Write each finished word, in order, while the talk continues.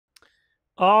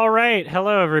All right,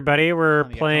 hello everybody. We're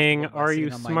Finally get playing comfortable by Are sitting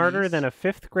You on my Smarter knees. Than a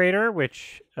Fifth Grader,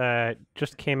 which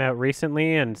just came out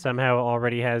recently and somehow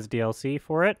already has DLC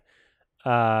for it.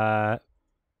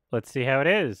 Let's see how it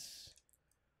is.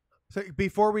 So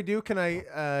before we do, can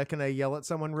I yell at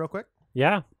someone real quick?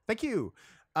 Yeah. Thank you.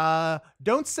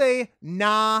 Don't say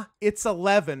nah, it's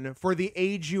 11 for the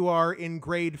age you are in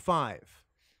grade 5.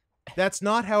 That's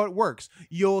not how it works.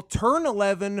 You'll turn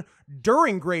 11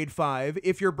 during grade 5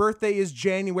 if your birthday is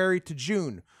January to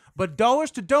June. But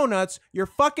dollars to donuts, you're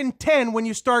fucking 10 when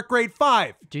you start grade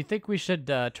 5. Do you think we should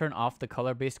turn off the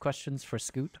color-based questions for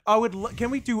Scoot? Can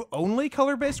we do only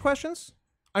color-based questions?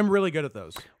 I'm really good at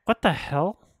those. What the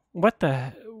hell? What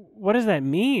does that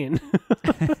mean?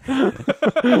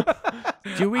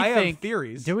 Do we I think? have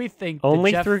theories. Do we think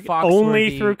only the Jeff through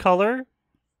Foxworthy, color?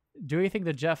 Do we think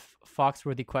the Jeff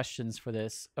Foxworthy questions for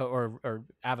this or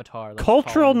Avatar let's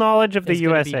Cultural call him, knowledge of the is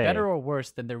gonna USA. be better or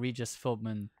worse than the Regis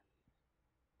Philbin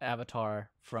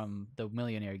Avatar from the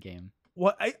Millionaire game?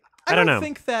 Well, I don't don't know.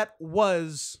 think that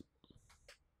was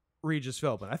Regis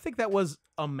Philbin. I think that was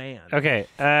a man. Okay.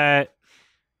 It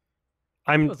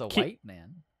I'm was a white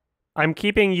man. I'm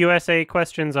keeping USA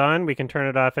questions on. We can turn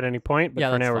it off at any point, but Yeah,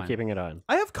 for that's now we're fine. keeping it on.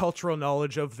 I have cultural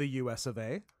knowledge of the US of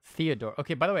A. Theodore.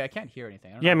 Okay, by the way, I can't hear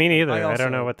anything. I don't Yeah, know. me neither. I I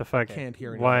don't know also what the fuck. can't hear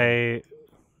anything. Why?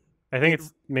 I think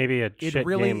it's maybe a It shit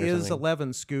really game or is something.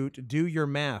 11, Scoot. Do your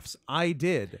maths. I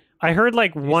did. I heard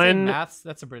like Did you say one. maths?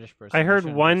 That's a British person. I You heard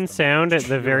shouldn't one ask them. sound at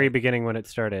the You're very right. beginning when it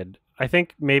started. I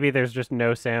think maybe there's just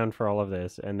no sound for all of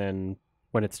this, and then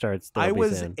when it starts, there'll I be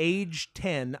was sound. age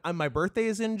 10. My birthday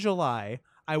is in July.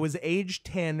 I was age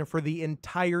 10 for the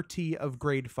entirety of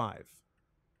grade 5.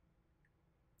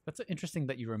 That's interesting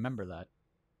that you remember that.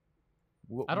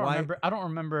 Why? I don't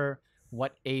remember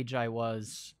what age I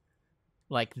was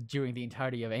like during the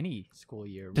entirety of any school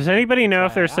year. Does really. anybody That's know why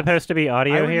if I there's asked. supposed to be I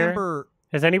audio here? remember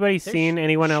Has anybody There's- seen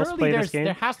anyone else surely play there's- this game?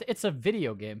 There has to. It's a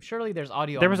video game. Surely there's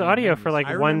audio. There on was the main audio for menus. like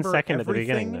I 1 remember second at the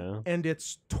beginning, everything, though. and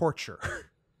it's torture.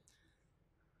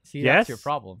 See, that's your Yes?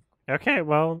 problem. Okay,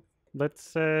 well,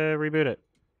 let's reboot it.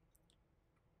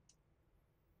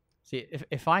 See,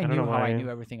 if I don't knew know how I why. knew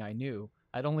everything I knew,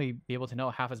 I'd only be able to know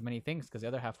half as many things because the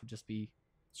other half would just be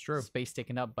It's true. space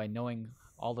taken up by knowing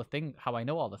all the how I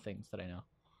know all the things that I know.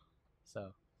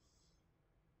 So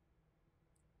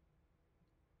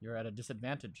you're at a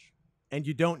disadvantage. And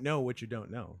you don't know what you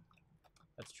don't know.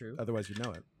 That's true, Otherwise, you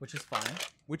know it. which is fine.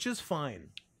 Which is fine.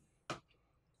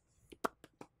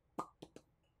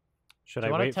 Should Do I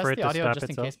you want to wait test for it the to audio stop just in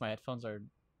itself? case my headphones are?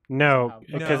 No, somehow-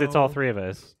 because it's all No. three of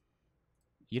us.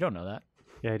 You don't know that.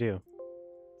 Yeah, I do.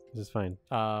 This is fine.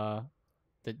 Can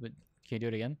you do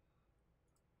it again?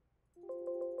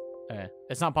 Okay.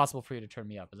 It's not possible for you to turn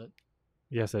me up, is it?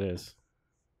 Yes, it is.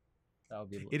 That would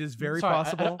be. It is very Sorry,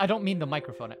 possible. I don't mean the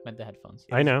microphone. I meant the headphones.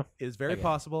 I know. It is very Okay.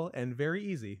 possible and very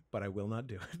easy, but I will not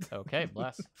do it. Okay,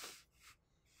 bless.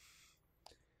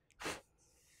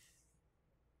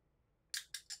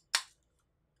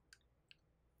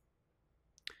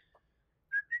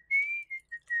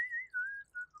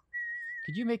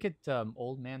 Could you make it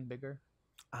old man bigger?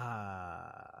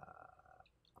 I'm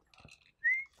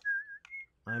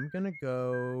gonna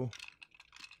go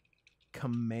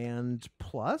Command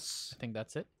Plus. I think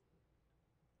that's it.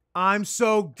 I'm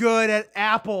so good at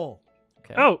Apple.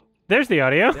 Okay. Oh, there's the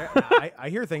audio. There, I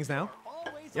hear things now.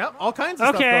 Yep, all kinds of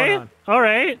stuff Okay. going on. All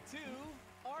right.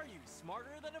 Are you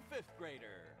smarter than a fifth grader?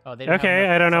 Oh, they didn't have Okay,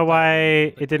 enough I don't know subtitles why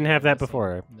to put it didn't have in that the same-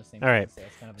 before. in the same All right. sentence.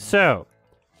 That's kind of annoying. So,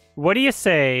 what do you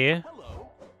say?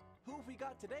 Hello. Who have we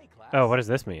got today, class? Oh, what does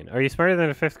this mean? Are you smarter than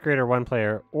a fifth grader one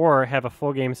player, or have a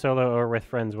full game solo or with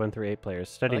friends 1 through 8 players?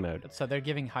 Study Like, mode. So they're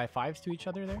giving high fives to each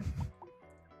other there.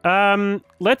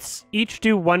 Let's each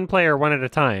do one player one at a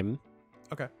time.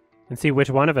 Okay. And see which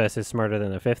one of us is smarter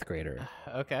than a fifth grader.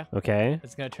 Okay. Okay.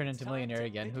 It's gonna turn into Millionaire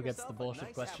again. Who gets the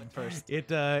bullshit question first?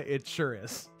 It sure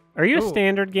is. Are you a Ooh,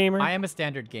 standard gamer? I am a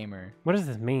standard gamer. What does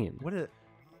this mean? What is it?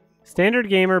 Standard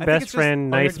gamer, I think best it's just-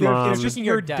 friend, oh, nice they're- mom, It's just Your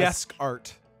your desk. desk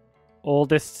art.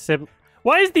 oldest sibling.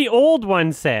 Why is the old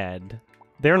one sad?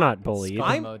 They're not bullied. Skull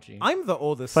I'm- emoji. I'm the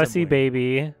oldest Fussy sibling,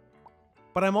 baby.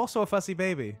 but I'm also a fussy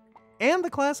baby. And the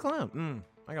class clown.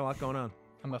 I got a lot going on.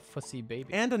 I'm a fussy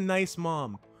baby. And a nice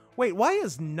mom. Wait, why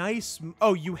is nice...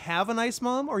 Oh, you have a nice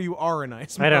mom or you are a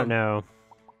nice mom? I don't know.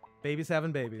 Babies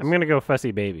having babies. I'm gonna go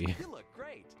fussy baby. You look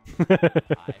great. I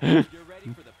hope you're ready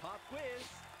for the pop quiz.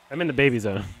 I'm in the baby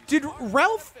zone. Did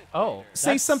Ralph Oh,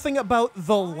 say that's- something about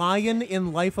the lion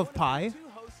in Life of Pi? Two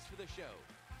hosts for the show.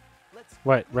 Let's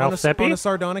What, Ralph on a Seppi?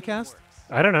 Sardonicast?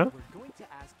 I don't know. We're going to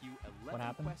ask you 11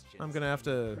 happened? questions. I'm gonna have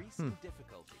to- increasing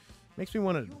difficulty. Makes me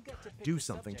want to do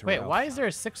something to Wait, Ralph. why is there a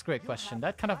 6th grade question?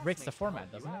 That kind of breaks the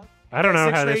format, doesn't it? I don't know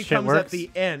Sixth how this grade shit comes works. at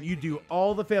the end. You do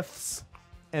all the fifths,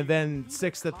 and then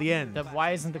sixth at the end. Then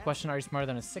why isn't the question, are you smarter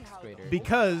than a 6th grader?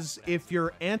 Because if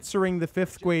you're answering the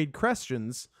fifth grade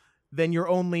questions, then you're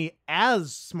only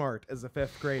as smart as a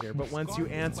fifth grader. But once you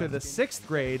answer the sixth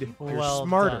grade, you're Well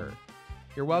smarter. done.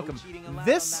 You're welcome. cheating allowed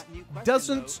This on that new question,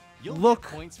 doesn't though. You'll get look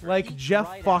points for like each Jeff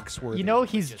right Foxworthy. You know,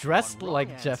 he's dressed wrong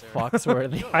like Jeff answer.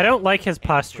 Foxworthy. I don't like his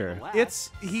posture.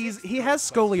 he has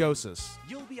scoliosis,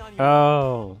 You'll be on your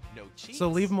Oh, no cheats. so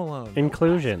leave him alone.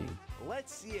 inclusion.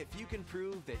 Let's see if you can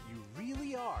prove that you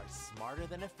really are smarter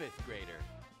than a fifth grader.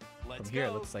 Let's From here, it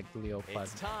go. looks like Leo It's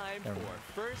Plasma. time Never for mind.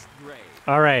 first grade.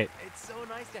 All right. It's so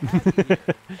nice to have you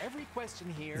here. Every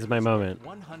question here This is my worth moment.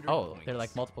 100 Oh, points. they're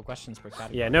like multiple questions per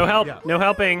category. Yeah, no help. Yeah. No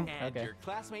helping. And Okay. your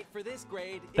classmate for this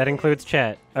grade That is includes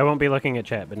chat. I won't be looking at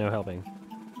chat, but no helping.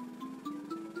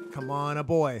 Come on, a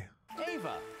boy.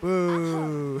 Ava.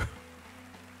 Boo.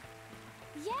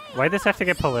 Why'd this have to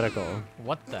get political?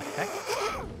 What the heck?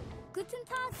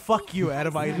 Fuck you,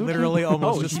 Adam. I literally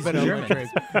almost Oh, just she's spit out my German. drink.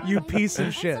 You piece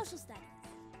of shit.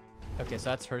 Okay, so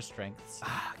that's her strengths.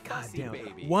 God Fussy damn.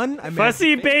 baby. One, I'm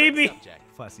Fussy Favorite baby. subject.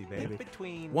 Fussy Pick baby.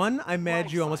 between One, I'm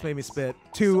mad you almost made me spit.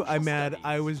 Two, I'm mad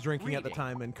I was drinking at the reading,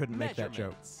 time and couldn't make that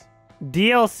joke. measurements.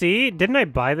 DLC? Didn't I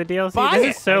buy the DLC? Buy this it!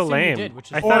 is so I assume you lame. did, which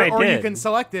is I fine. thought I or did. you can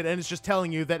select it and it's just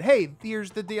telling you that, hey,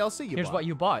 here's the DLC you Here's bought. what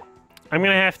you bought. I'm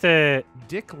gonna have to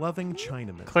Dick-loving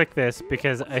Chinaman. click this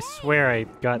because I swear I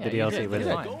got Yeah, the you DLC did, with you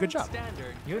it. did. Gold Good job.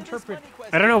 standard You for this interpret- funny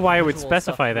question. I don't know why it would Visual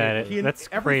specify stuff that. weirdly. That's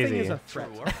Everything crazy. is a True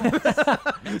threat. or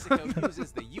false? Mexico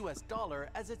uses the U.S. dollar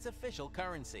as its official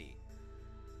currency.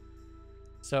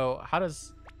 So how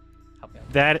does... Help me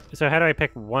out. That. So how do I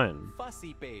pick one?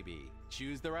 Fussy baby.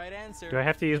 Choose the right answer. Do I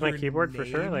have to use my Your keyboard for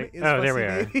sure? name Like, is oh, there we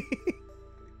Fussy are. Baby.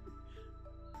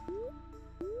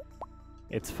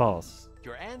 It's false.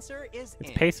 Your answer is It's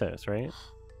in. pesos, right?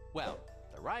 Well,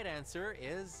 the right answer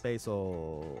is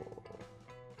Basil.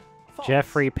 false.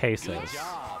 Jeffrey Good Pesos.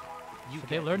 job. You So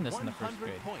they get learned this in the first 100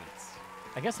 grade. points.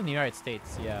 I guess in the United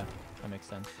States, yeah, that makes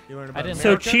sense. You learn I about didn't- So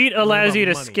America, cheat you learn allows about you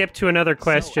to money. skip to another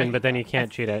question, So, but then you Ava,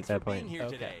 can't cheat at thanks that for being point. here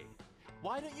Okay. today.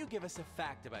 Why don't you give us a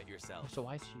fact about yourself? So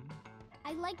why is she...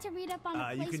 I like to read up on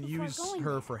a You place can before use going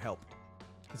her there. for help.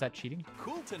 Is that cheating?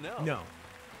 Cool to know. No.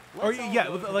 Let's Or all yeah,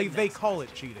 go to the like they next call it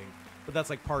question. cheating, but that's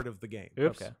like part of the game.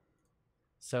 Oops. Okay.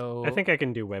 So I think I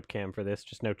can do webcam for this,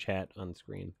 just no chat on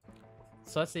screen.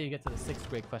 So let's say you get to the 6th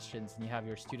grade questions and you have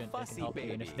your student that can Fussy help baby.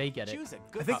 you, and if they get it, Choose a I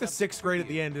good think the subject 6th for grade at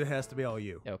you. the end it has to be all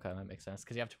you. yeah, okay, that makes sense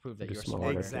because you have to prove that Do you're smaller.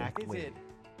 smarter. Exactly. Is it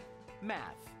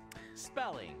math,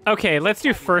 spelling? Okay, let's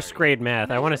do first vocabulary, grade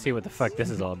math. I want to see what the fuck this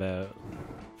is all about.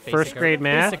 Basic First grade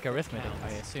math? Basic arithmetic, I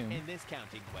assume. In this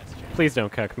counting question. Please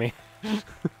don't cuck me.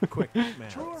 Quick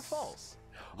math. True or false?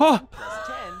 Oh! Plus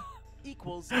 10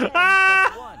 equals 10 Ah!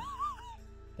 plus 1.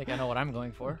 I think I know what I'm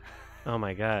going for Oh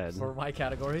my god. for my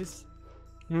categories.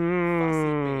 Fussy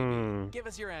Hmm. baby. Give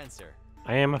us your answer.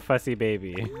 I am a fussy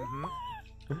baby. Mhm.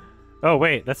 Oh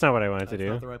wait, that's not what I wanted That's to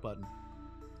not do. the right button.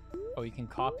 Oh, you can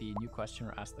copy a new question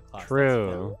or ask the class. That's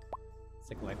True. fun. It's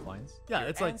like lifelines. Yeah, Your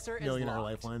it's like answer is Millionaire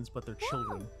locked. Lifelines, but they're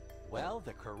children. Well,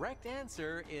 the correct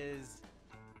answer is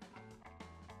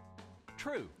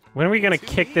true. When are we gonna Too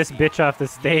kick this easy. bitch off the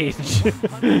stage?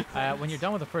 When you're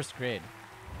done with the first grade,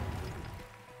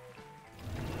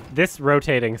 This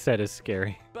rotating set is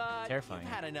scary. But Terrifying.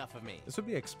 you've had enough of me. This would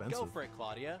be expensive. Go for it,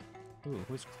 Claudia. ooh,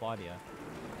 who's Claudia?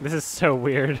 This is so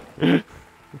weird.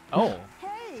 Oh,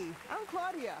 Hey, I'm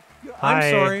Claudia. Your Hi.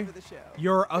 I'm sorry. for the show.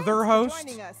 Your Thanks other for host?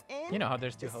 joining us in you know how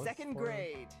there's two the hosts. second for-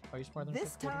 grade. Are you smarter than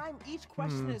This fifth grader? time, each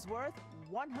question is worth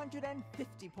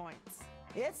 150 points.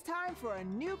 It's time for a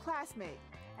new classmate.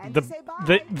 And The to say bye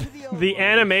the to the old the one.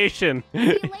 animation. See you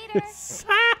later.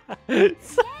 Yay! Yay!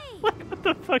 What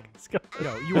the fuck is going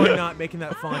on? No, you are not making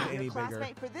that font Your any bigger.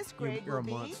 classmate for this grade You're a will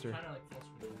be monster.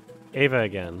 Ava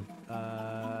again.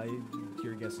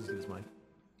 Your guess is as good as mine.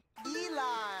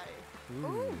 Eli.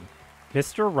 Ooh.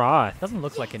 Mr. Roth. Doesn't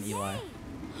look like an Yay! Eli.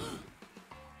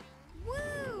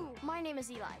 Woo! My name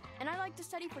is Eli, and I like to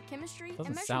study for chemistry and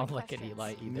Doesn't measurement sound like an questions.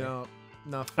 Eli either. No,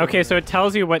 no. Okay, so it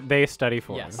tells you what they study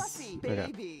for. Yes. Fussy Okay.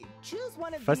 baby. Choose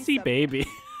one of Fussy these subjects. baby.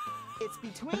 It's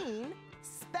between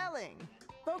spelling,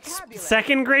 vocabulary,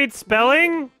 Second grade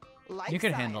spelling? life You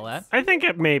can handle science. I think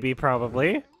it maybe,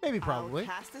 probably. Maybe I'll probably.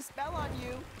 cast a spell on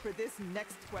you for this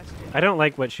next question. I don't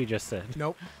like what she just said.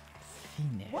 Nope.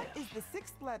 What is the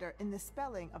sixth letter in the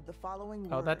spelling of the following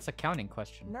word? Oh, that's a counting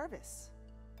question. Nervous.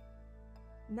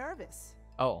 Nervous.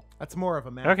 Oh, That's more of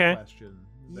a math Okay. question.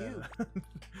 You.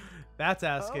 That's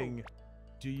asking,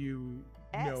 do you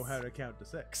know S. how to count to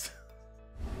 6?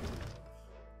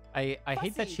 I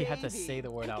hate that Fussy she had to baby. say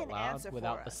the word Pick out an loud answer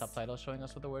without for the us. subtitles showing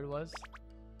us what the word was.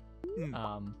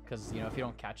 Mm. Because if you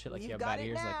don't catch it, like you You've have got bad it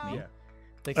ears like now. me. Yeah.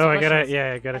 Like, Oh, I question gotta, was-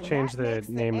 yeah, I gotta And change that the makes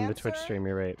the name in the Twitch answer- stream.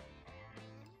 You're right.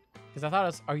 Because I thought it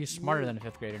was, are you smarter than a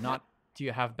 5th grader? Not, do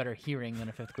you have better hearing than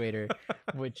a 5th grader?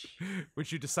 which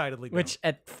Which you decidedly don't. which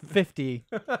at 50,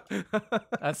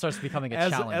 that starts becoming a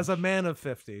as challenge. as a man of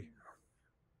 50,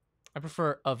 I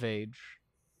prefer of age.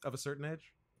 of a certain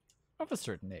age. Of a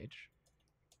certain age.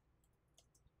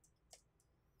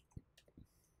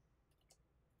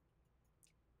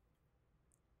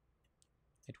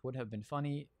 It would have been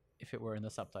funny if it were in the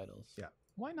subtitles. Yeah.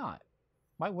 Why not?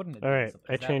 Why wouldn't it? All be in the right, subtitles?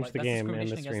 I Is that, changed like, the that's game and the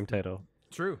discrimination stream against title.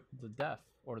 True. The deaf,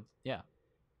 or yeah.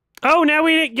 Oh, now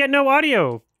we get no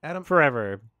audio Adam,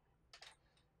 forever.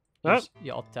 Oh,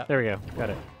 Yeah, I'll tap. there we go.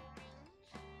 Got it.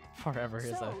 Forever is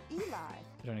a So, Eli,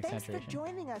 there's an thanks for exaggeration.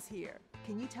 joining us here.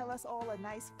 Can you tell us all a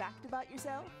nice fact about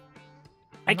yourself?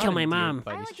 I I'm kill not my endeared mom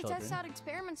by I these like to children. test out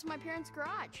experiments in my parents'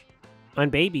 garage. on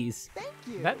babies. Thank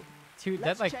you. That too.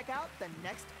 Let's That like check out the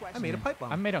next question. I made a pipe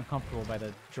bomb. I'm made uncomfortable by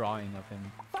the drawing of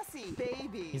him. Fussy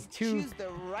baby. He's too- Choose the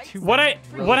right too- What I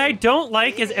side. what I don't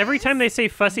like is every time they say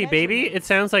fussy baby, it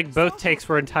sounds like both takes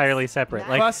were entirely separate.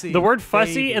 Like Fussy the word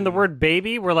fussy and the baby. word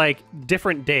baby were like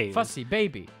different days. Fussy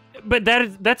baby. But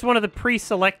that's one of the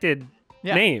pre-selected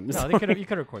Yeah. names. No, they could have. You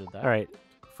could have recorded that. All right.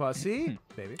 Fussy,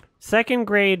 baby. Second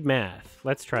grade math.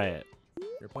 Let's try it.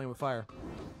 You're playing with fire.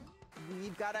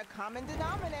 We've got a common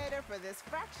denominator for this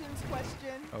fractions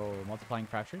question. Oh, multiplying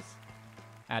fractions,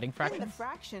 adding In the fractions.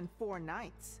 fraction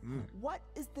 4/9, what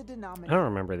is the I denominator? don't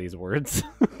remember these words.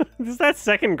 Is that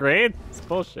second grade? It's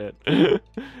bullshit.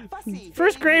 Fussy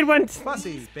First grade baby. went.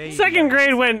 Fussy, baby. Second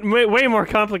grade went way more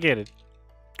complicated.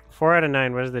 4 out of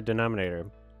 9. What is the denominator?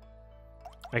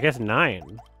 I guess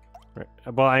 9. Right.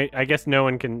 Well, I guess no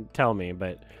one can tell me,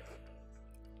 but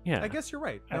yeah. I guess you're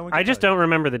right. No one I can just tell don't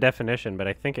remember the definition, but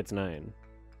I think it's 9.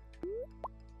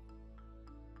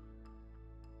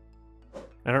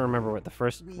 I don't remember what the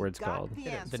first We word's got called. The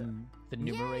The, answer. the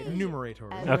numerator. you. Numerator.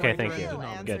 And Okay, the thank you. real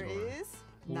Good. answer is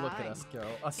Look at 9. us go.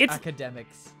 Us It's-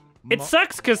 academics. It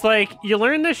sucks because like you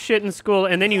learn this shit in school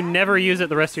and then you never use it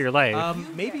the rest of your life.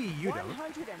 Maybe you don't.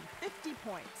 150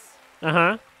 points.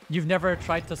 Uh-huh. You've never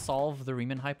tried to solve the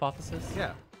Riemann hypothesis?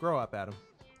 Yeah, grow up, Adam.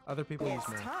 Other people use It's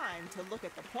math. time to look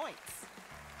at the points.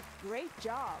 Great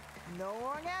job. No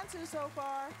wrong answers so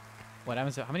far. What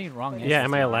happens? How many wrong But answers? Yeah, it's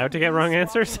am I time allowed to get we wrong swap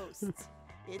answers? hosts.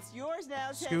 It's yours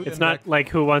now, Scoot Teddy. It's and not Vec- like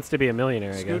Who Wants to Be a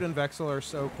Millionaire, I Scoot guess. and Vexel are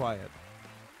so quiet.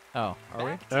 Oh. Are we?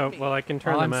 Back to Oh, me. well, I can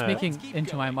turn While them I'm up. speaking Let's keep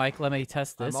into my going. mic, let me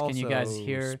test this. I'm Can you guys also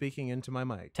hear speaking into my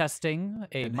mic? testing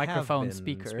a And have microphone been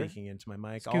speaker? Speaking into my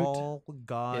mic Scoot all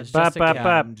God is just a Bop, bop, cat.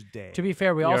 bop. damned day. To be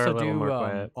fair, we You're a also little more do.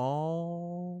 quiet.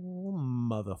 all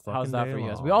motherfucking How's that day for you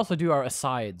guys? long. We also do our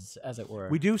asides, as it were.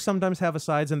 We do sometimes have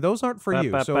asides, and those aren't for Bop,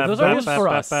 you. bop, So bop, if Those are bop, just bop, for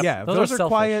bop, us. bop. yeah, if Those those are are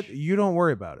selfish. quiet, you don't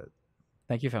worry about it.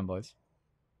 Thank you, femboys.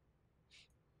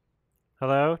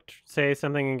 Hello? Say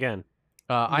something again.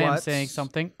 I am What? saying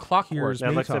something. Clockwork. Here's That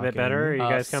me looks a bit talking. better. Are you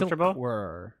guys comfortable?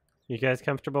 Silkware. You guys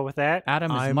comfortable with that?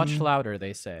 Adam is much I'm- louder,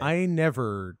 they say. I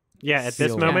never Yeah, at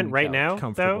this feel moment, right count. now, though.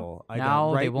 comfortable. I now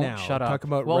don't. Right they won't now. shut up. Talk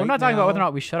about well, we're right not talking about whether or now.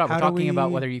 not we shut up. How We're do talking about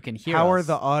we- whether you can hear How us. are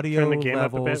the audio the game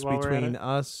up a bit levels while we're at between it.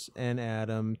 us and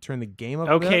Adam? Turn the game up.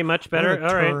 a Okay, bit? much I'm better. gonna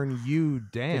All right. Turn you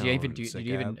down. Did you even did sick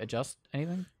you even ab. adjust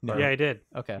anything? No. Yeah, I did.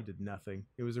 Okay. He did nothing.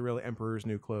 It was a real Emperor's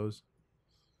New Clothes.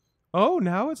 Oh,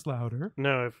 now it's louder.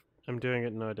 No, I'm doing it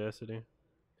in Audacity.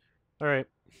 All right.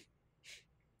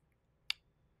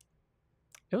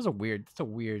 It's a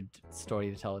weird story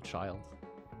to tell a child.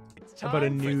 It's About a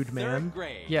time for nude third man?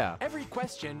 grade. Yeah. Every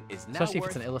question is now Especially if worth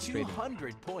it's an illustrated.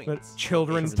 200 points. But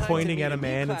children It's time to pointing meet at a new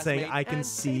man and saying, classmate "I can and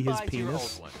see say his bye to your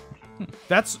penis." old one.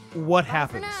 That's what Bye for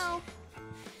happens. now.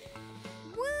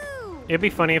 Woo! It'd be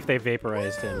funny if they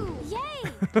vaporized him. Woo!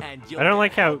 Yay! And you'll I don't get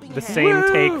like a how helping the hand. same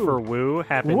take Woo! for woo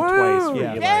happened Woo! twice for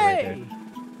Yeah. Eli right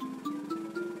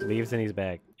there. Leaves in his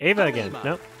bag. Ava again. Halima.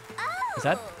 No. Is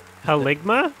that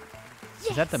Haligma?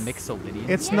 is that the Mixolydian?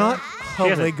 It's not She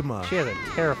has, haligma. she has a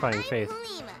terrifying face.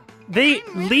 Halima. They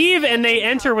leave and they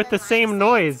enter with the same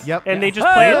noise. Yep. And they just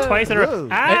play it Ah! twice in a row. Whoa.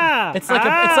 Ah! it's like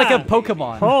a it's like a ah!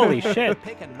 Pokemon. Holy shit.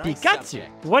 Pick a nice Pikachu.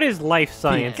 subject. What is life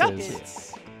sciences?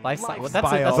 Pikachu. Life science. Well, that's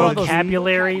Biology. one of those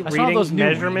Vocabulary, that's one of reading, those new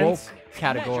measurements. woke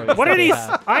categories. What that are they these?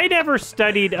 have. I never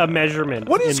studied a measurement.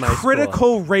 What is in my school.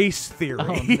 critical race theory?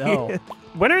 Oh no.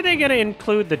 When are they going to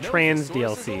include the trans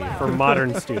Sources DLC allowed. for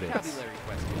modern students? Vocabulary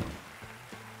question.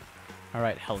 All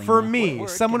right, Helena. For What me, word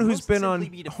someone can who's most been simply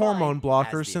on be defined hormone as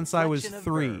blockers the since I was inflection of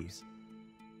 3. verbs?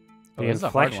 Oh, The this is a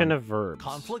hard inflection one. of verbs.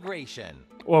 Conflagration,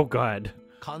 Oh god.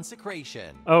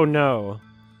 consecration, Oh no.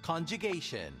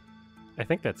 conjugation, I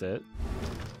think that's it.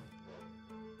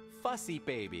 Fussy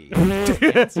baby.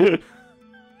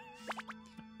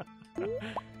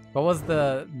 What was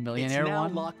the It's millionaire now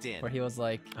one? locked in. Where he was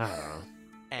like, I don't know.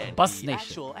 And Bus the nation.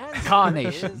 actual answer Car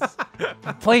nation. is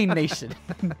Plane Nation.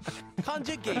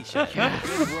 conjugation.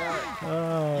 Good work.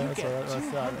 Oh, You get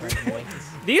 200 points.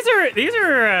 These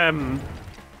are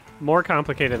more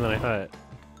complicated than I thought.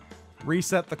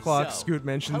 Reset the clock. So, Scoot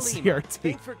mentioned Halima, CRT.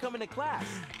 thanks for coming to class.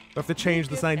 We have to change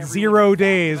the Give sign. everyone 0 a fact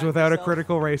days about without a yourself.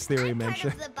 critical race theory I'm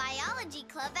mention. part of the biology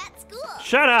club at school.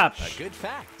 Shut up. A good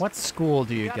fact. What school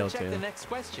do you Gotta go check the to? next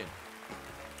question.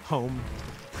 Home.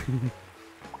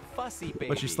 Fussy baby.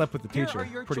 But she slept with the Here teacher. are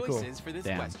your Pretty cool. choices for this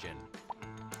Damn. question.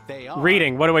 They are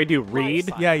Reading. What do I do? Read?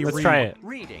 science. Yeah, you Let's read. try it.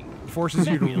 Reading. Forces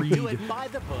you to We'll do read. it by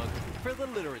the book for the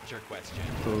literature question.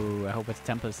 Ooh, I hope it's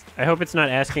Tempest. I hope it's not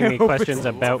asking me hope questions it's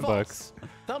True or about false? books.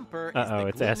 Thumper is Uh-oh, the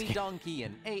it's gloomy asking. donkey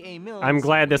and A.A. Milne's I'm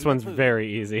glad this Winnie one's the Pooh.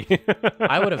 very easy.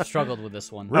 I would have struggled with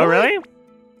this one. Oh, really?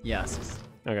 Yes.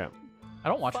 Okay. I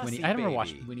don't watch Fussy Winnie. I never baby.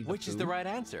 watched Winnie the Which is Pooh. the right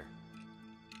answer?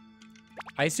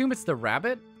 I assume it's the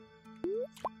rabbit.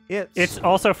 It's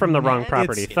also from the wrong It's-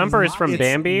 property. it's Thumper is not- from It's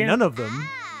Bambi. None of them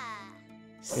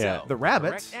Yeah. So, The rabbit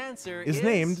correct answer is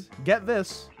named, get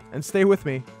this, and stay with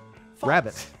me, false.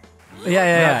 Rabbit.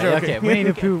 Yeah. joking. Okay. Winnie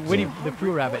the Pooh. Winnie the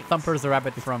Pooh rabbit. Thumper's the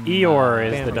rabbit from. Eeyore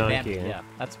is the Bambi. donkey. Yeah,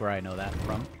 that's where I know that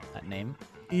from. That name.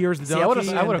 Eeyores the See, donkey.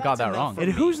 I would have got That's that wrong. enough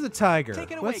And who's the tiger?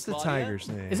 Take it away, What's the Claudia. tiger's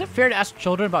name? Is it fair to ask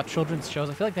children about children's shows?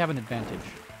 I feel like they have an advantage.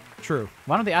 True?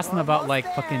 Why don't they ask them about Almost like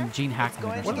there. fucking Gene Hackman or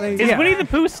going What something? are they? Is Yeah. Winnie the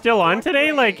Pooh still on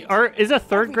today? Like, is a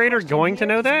third grader going to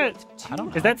know that? I don't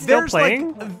know. Is that still There's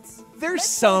playing? there's Let's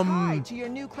say hi some to your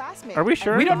new classmate. Are we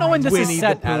sure? We don't know when this Winnie is the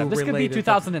set, Pooh Adam. This could be related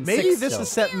 2006. Maybe this still. is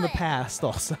set in the past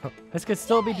also. This could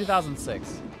still be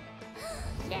 2006.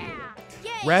 Yeah.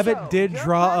 Yay. Rabbit So, did your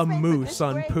draw a classmate for moose this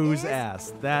on grade Pooh's is-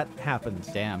 ass. That happened.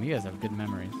 Damn, you guys have good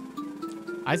memories.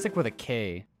 Isaac with a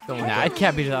K. Oh, nah, it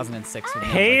can't be 2006. with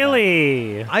names like that.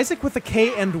 Haley. Isaac with a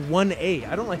K and one A.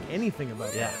 I don't like anything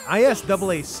about that.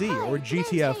 ISAAC or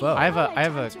GTFO. I have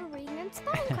a Reading and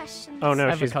spelling questions. Oh I no,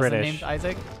 have she's a cousin British. named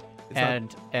Isaac,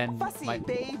 not- and Fussy my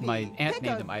baby. aunt Pick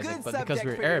named a him Isaac, good but because subject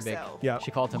we're for Arabic, yourself. Yeah.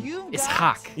 she called him You've Ishaq,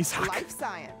 got Ishaq. life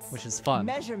science, which is fun.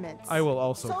 measurements. I will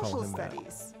also social call him that.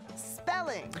 studies,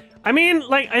 spelling. I mean,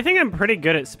 like, I think I'm pretty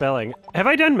good at spelling. Have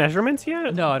I done measurements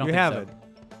yet? No, I don't You think haven't. so.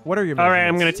 What are your All right,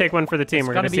 I'm measurements? gonna take one for the team. It's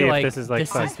We're gonna gonna be see like if this is like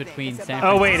fun. distance between San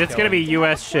Oh wait, it's Francisco gonna be and-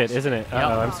 U.S. shit, isn't it? Yep.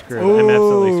 Uh-oh, I'm screwed. I'm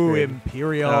absolutely Ooh, screwed.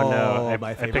 Imperial. Oh, no, I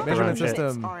my picked favorite the wrong measurement shit.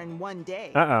 system. Are in one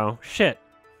day. Uh-oh, shit.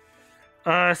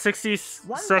 60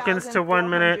 seconds to 1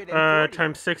 minute. 1,440.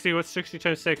 Times 60. What's 60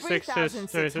 times 6? 6 is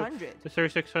 3,600.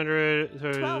 3,600.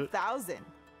 12,000.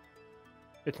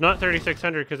 It's not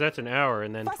 3,600 because that's an hour,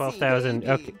 and then Fussy 12,000.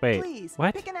 baby, Okay, wait. Please,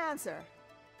 What? Pick an answer.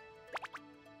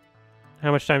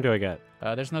 How much time do I get?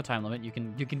 There's no time limit. You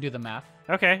can do the math.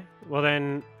 Okay, well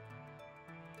then,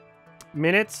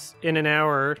 minutes in an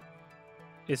hour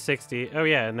is 60. Oh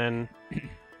yeah, and then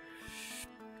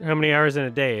how many hours in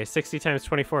a day? 60 times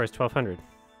 24 is 1,200.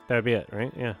 That would be it,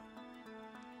 right? Yeah.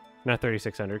 Not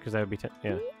 3,600 because that would be 10.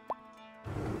 Yeah, Do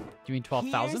you mean Here's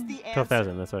 12,000? the answer.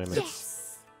 12,000. That's what I meant.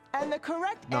 Yes. And the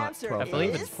correct Not answer 12. I believe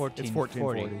is it's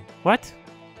 1440. It's 1440. What?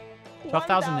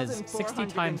 12,000 is 60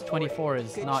 times 24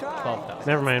 is Good not try. 12,000.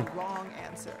 Never mind. Wrong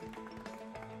answer.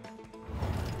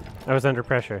 I was under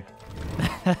pressure.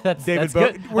 that's David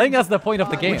good. Bowie- I think that's the point of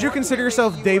the game. Would you consider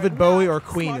yourself David Bowie or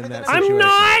Queen in that situation? I'm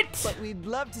not. But we'd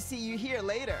love to see you here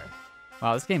later.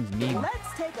 Wow, this game's mean.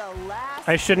 Let's take a last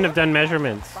I shouldn't have look done at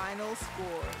measurements. Final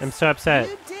scores. I'm so upset.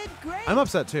 You did great. I'm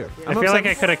upset too. I feel like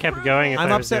I could have kept going if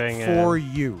I'm I was upset doing. for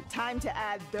you. Time to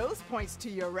add those points to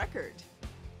your record.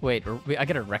 Wait, I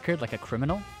get a record like a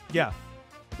criminal? Yeah.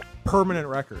 Permanent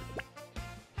record.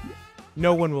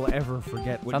 No one will ever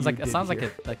forget what Sounds you like did it sounds like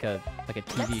here. a Let's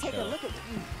TV take a show. look at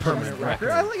Permanent record.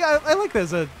 record. I like that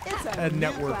as a It's a new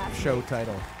network class. show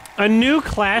title. A new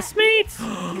classmate?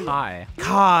 Hi.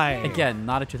 Kai. Again,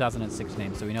 not a 2006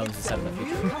 name, so we know this is set in the New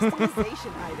future.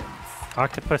 customization items.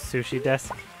 Octopus sushi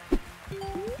desk.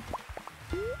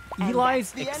 And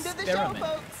Eli's that's the end of the show, experiment.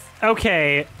 folks.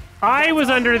 Okay, I was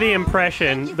under the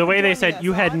impression, the way they said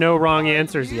you had no wrong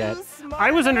answers yet,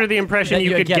 I was under the impression That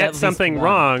you you could get at get least something one.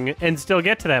 wrong and still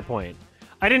get to that point.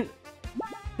 I didn't.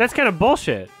 That's kind of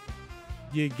bullshit.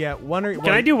 You get one or Can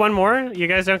I do one more? You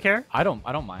guys don't care? I don't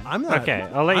mind. I'm not. Okay,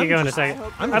 I'll let you I'm go in a just- second.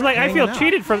 I'm I'm like, I feel hanging out.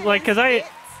 cheated from like, cause I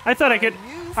thought I could.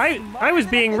 I was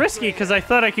being risky because I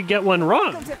thought I could get one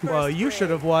wrong. Well, you should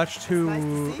have watched Who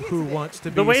Wants to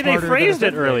Be The way they Smarter Than a phrased it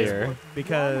Fifth Grader, earlier.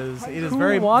 because it is Who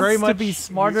very wants very to much be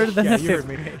smarter than yeah, a you heard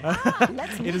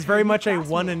fifth me. It is very much a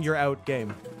one and you're out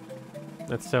game.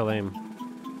 That's so lame.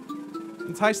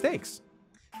 It's high stakes.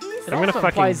 I'm gonna also fucking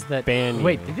implies that, ban you.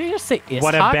 Wait, did they just say Ishak?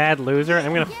 What a bad loser!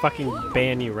 I'm gonna fucking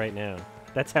ban you right now.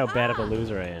 That's how bad of a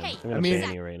loser I am. Hey, I'm gonna mean-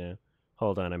 ban you right now.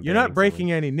 Hold on, I'm. You're not banning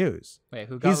breaking any news. Wait,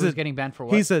 He's who's a- getting banned for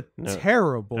what? He's a No.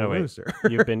 terrible Oh, wait. loser.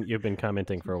 someone. You've been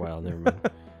commenting for a while. Never mind.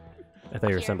 I thought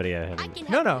you were Here, somebody I I haven't. can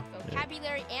No, help no. with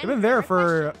vocabulary and I've been there grammar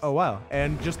for questions. a while,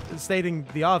 and just stating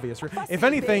the obvious. Fussy If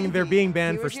anything, they're baby. being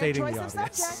banned for Here's your stating the choice of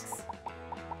obvious. subjects.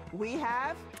 We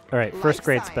have All right, first Life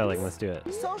grade science. spelling. Let's do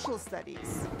it. social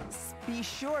studies. Be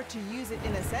sure to use it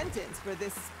in a sentence for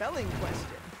this spelling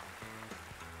question.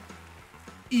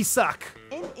 Isak.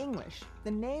 In English,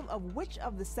 the name of which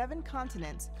of the 7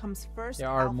 continents comes first There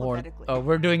are more. alphabetically? Oh,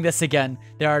 we're doing this again.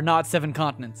 There are not 7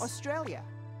 continents. Australia,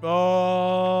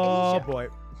 Oh Asia. boy.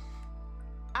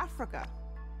 Africa.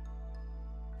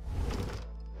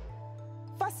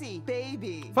 Fussy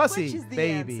baby. Fussy Which is the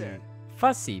baby. answer?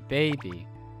 Fussy baby.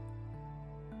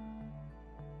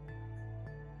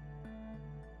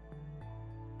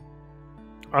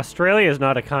 Australia is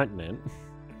not a continent.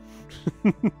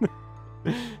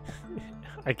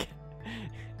 I can't,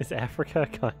 is Africa a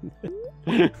continent?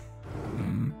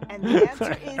 And the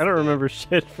answer is I don't remember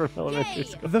shit from elementary Yay.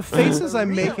 school. The faces I'm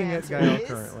real making at answer Gael is-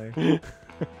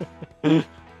 currently.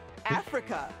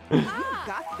 Africa. You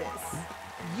got this.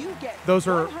 You get Those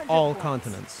are 100 all points.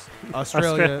 continents.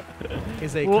 Australia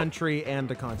is a Well- country and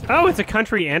a continent. Oh, it's a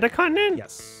country and a continent?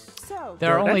 Yes. So,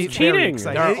 There are That's only very cheating.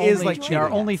 exciting. There are It is only, like there are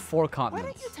cheating. only 4 why don't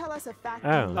continents. you tell us a fact Oh.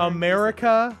 you learned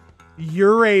America,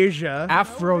 Eurasia,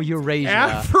 Afro-Eurasia.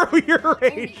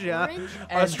 Afro-Eurasia, Orange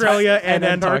Australia, and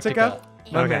and Antarctica. Antarctica.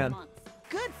 and My Okay. man. month.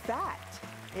 Good fact.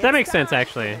 That It's makes sense, time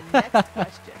actually. for the next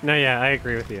question. No, yeah, I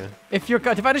agree with you. If your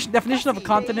definition of a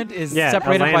continent is Yeah, a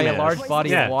separated by a landmass. large body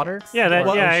Yeah. of water, Yeah, that,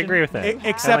 or yeah, I ocean, agree with that. I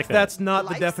Except like that. that's not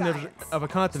the Life definition science, of a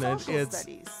continent. social It's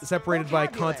studies, separated by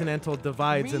vocabulary, continental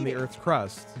divides in the reading. Earth's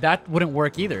crust. That wouldn't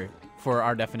work either for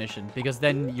our definition, because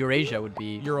then Eurasia would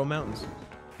be Ural Mountains.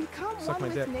 Become Suck my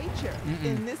one with dick. nature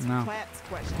in this no. plants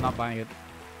question. not buying it.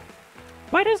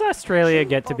 Why does Australia True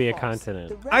get to or be a false? continent?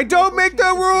 The red I don't maple make the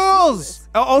tree is rules. deciduous.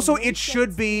 Also, It it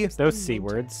should be. Those C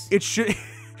words. It should.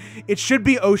 It should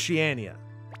be Oceania.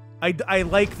 I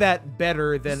like that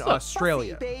better than Fussy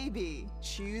Australia baby.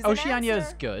 Choose an Oceania is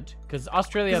answer. good, because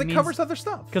Australia because it means... covers other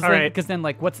stuff. Because All then, right. 'cause then,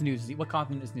 like, what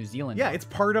continent is New Zealand? Yeah, on? it's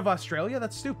part of Australia.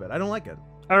 That's stupid. I don't like it.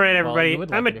 All right, Well, everybody. you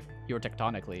would I'm like a it if you were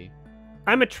tectonically.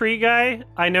 I'm a tree guy.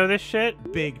 I know this shit.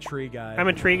 Big tree guy. I'm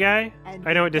a tree guy. And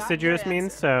I know what you got your deciduous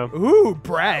means, answer. so Ooh,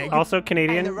 brag. also And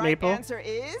Canadian the right maple. answer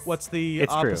is What's the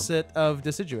It's true. opposite of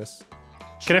deciduous?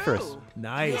 Coniferous. true.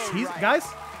 Nice. You're He's right. guys.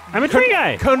 I'm a tree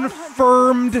guy.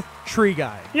 Confirmed tree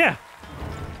guy. Yeah,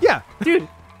 Yeah. dude.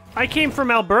 I came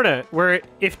from Alberta, where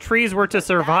if trees were to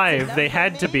survive, enough they for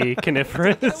had to me. be Take it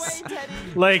coniferous. away, Teddy.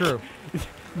 Like, True.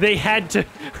 they had to.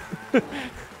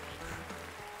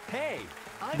 Hey,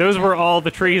 I'm Those were Teddy, all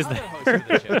the trees other there. host of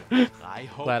the show. I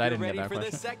hope Glad I you're didn't get ready that for the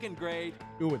question. second grade.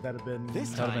 Ooh, would that have been?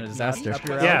 This That would've been a time, disaster. each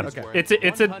Yeah, question is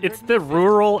Okay. worth it's the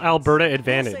rural Alberta We'll say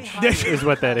advantage, hi to is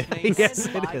what that your is. classmates Yes,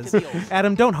 and it bye to is. the old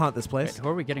Adam, don't haunt this place. Who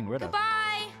are we getting rid of? Goodbye.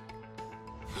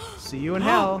 See you in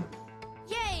hell.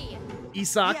 Yay.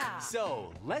 Isak. Yeah.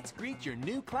 So, let's greet your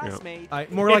new classmate.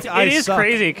 More like It I is suck.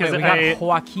 crazy Wait, because we got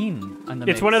Joaquin on the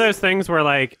it's one of those things where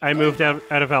like I moved out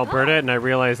of Alberta and I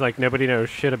realized like nobody knows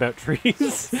shit about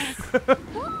trees.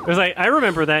 It was like I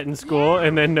remember that in school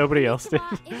and then nobody else did.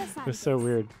 It was so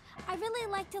weird. I really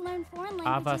like to learn foreign Ava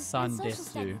languages san and social desu.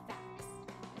 studies facts.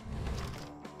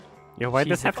 Yeah, why'd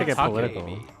this She's have to get a political?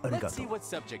 Baby. Arigato. Let's see what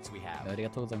subjects we have. ありが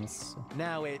とうございます。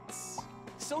 Now it's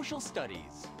social studies,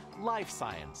 life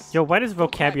science. Yo, why does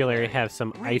vocabulary have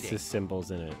some Reading. ISIS symbols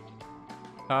in it?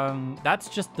 That's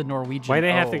just the Norwegian. Why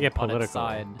they have to O get on its political?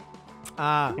 side.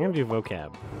 I'm gonna do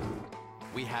vocab.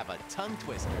 We have a tongue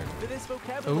twister for this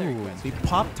vocabulary Ooh, question. The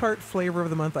Pop-Tart flavor of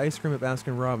the month ice cream at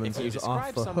Baskin Robbins If you is describe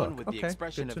off the someone hook. with Okay, the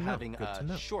expression good of to know, having good to a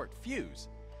know. short fuse,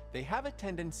 they have a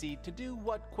tendency to do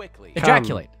what quickly?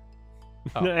 Ejaculate.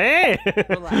 Oh. Hey!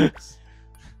 Relax.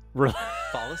 Relax.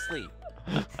 Fall asleep.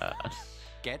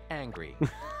 Get angry.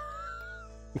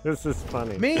 This is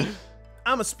funny. Me,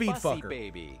 I'm a speed Fussy fucker.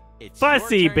 baby. It's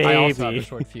Fussy your turn. I also have a baby.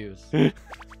 short fuse.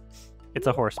 It's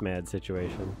a horse mad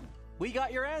situation. We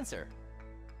got your answer.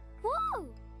 Woo!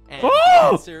 And Woo! the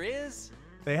answer is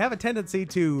They have a tendency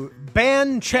to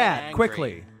ban chat Angry.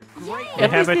 quickly. great. They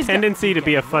At have a least he's got- tendency to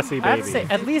be a fussy I have to baby.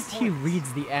 say, at least he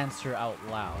reads the answer out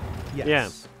loud.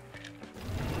 Yes.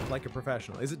 Like a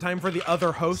professional. Is it time for the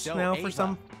other host So, now Ava, for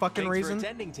some fucking thanks reason? For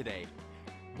attending today.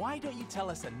 Why don't you tell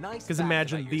us a nice Because fact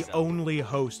imagine about the yourself? only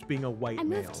host being a white I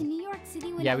male. moved to New York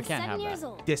City when Yeah, I we was can't 7 have years that.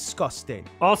 old. Disgusting.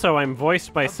 Also, I'm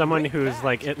voiced by A someone great who's fact.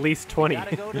 like at least 20.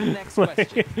 Gotta go to the next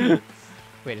question.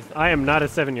 Wait, is that... I am not a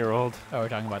 7-year-old. Oh, we're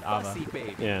talking about Ava. Fussy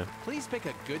baby. Yeah. Please pick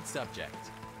a good subject.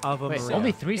 Ava Wait, Maria.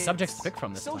 only 3 It's subjects to pick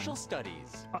from this Social time.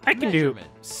 studies. I can do measurement,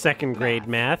 2nd grade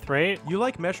math, right? You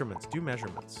like measurements. Do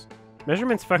measurements.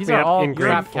 Measurements fuck These me are up all in grade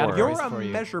crap 4. categories. You're a for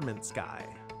you. measurements guy.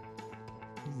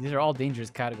 These are all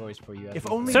dangerous categories for you. If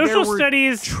Evan. only Social there were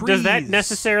studies, does that trees.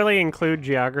 necessarily include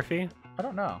geography? I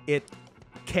don't know. It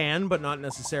can, but not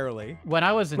necessarily. When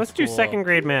I was in Let's school, do 2nd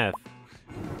grade math.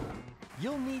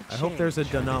 You'll need I hope there's a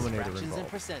change on this denominator fractions and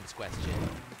involved. percents question.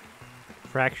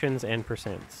 Fractions and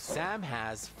percents. Sam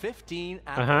has 15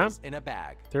 Uh-huh. apples in a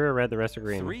bag. 3 are red, the rest are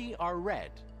green. 3 are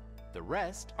red. The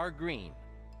rest are green.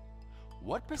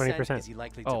 What percent 20%. is he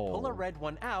likely to pull a Oh. red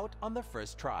one out on the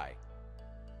first try?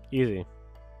 Easy.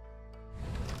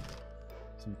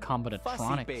 some Fussy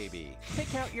combinatronics. baby.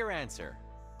 Pick out your answer.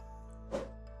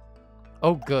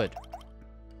 Oh, good.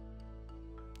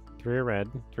 3 are red.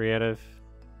 3 out of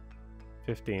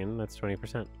 15. That's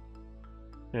 20%.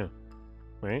 Yeah.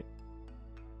 Right?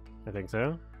 I think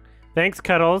so. Thanks,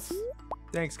 Cuddles.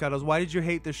 Thanks, Cuddles. Why did you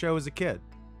hate the show as a kid?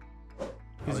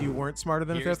 Because you weren't smarter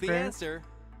than a Here's 5th the grader? answer.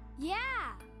 Yeah.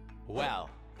 Well,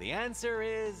 the answer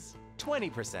is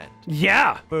 20%.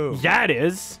 Yeah. Boom. Yeah, it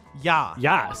is. Yeah.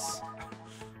 Yes.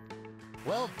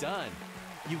 Well done.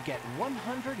 You get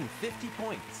 150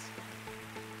 points.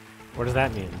 What does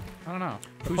that mean? I don't know.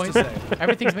 The Who's points, to say?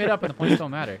 Everything's made up and the points don't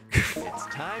matter. It's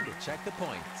time to check the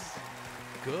points.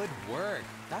 Good work.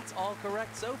 That's all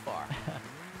correct so far.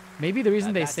 Maybe the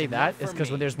reason they That's say enough that is for because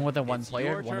when me. there's more than one It's player,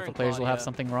 your one of the turn, players will have Claudia.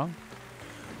 something wrong.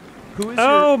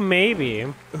 Oh, maybe.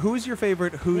 Who's your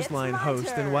favorite Who's It's Line my host,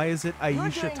 and turn. why is it You're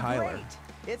Aisha doing Tyler?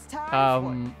 great. It's time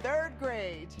Um, for 3rd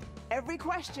grade. Every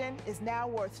question is now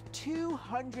worth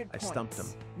 200 I points. stumped him.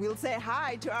 We'll say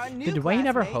hi to our new Did Wayne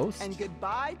ever classmate host? and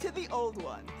goodbye to the old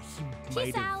one.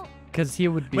 Peace out. Because he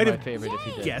would be Might my have favorite if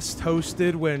he did. Guest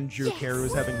hosted when Drew Yes. Carey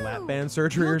was having lap Woo! band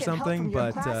surgery You'll or get help something, from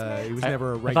your but classmates. he was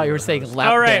never a regular I thought you were saying host. lap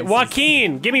All right, dances.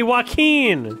 Joaquin. Give me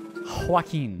Joaquin.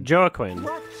 Joaquin. Joaquin. Joaquin.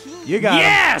 You got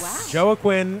Yes! him.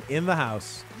 Joaquin in the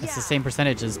house. That's the same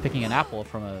percentage as picking an apple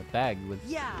from a bag with.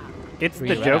 Yeah. It's Three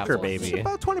the red Joker, apples. It's baby.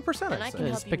 about 20%, And I I'd can say.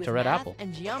 Just help you picked with a red math apple.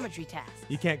 and geometry tasks.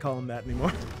 You can't call him that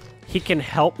anymore. He can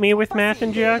help me with math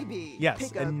and geography? Baby. Yes,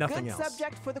 Pick and a nothing good else.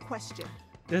 subject for the question.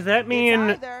 Does that It's mean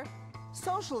either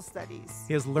social studies.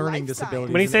 He has learning life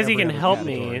disabilities. when he in says he every can other help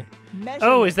me? category.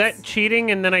 Oh, is that measurements.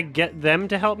 cheating and then I get them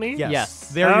to help me? Yes. Yes.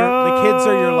 They're the kids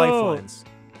are your Oh. lifelines.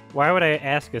 Why would I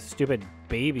ask a stupid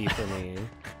baby for me?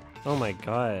 Oh my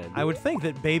god. I would think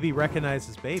that baby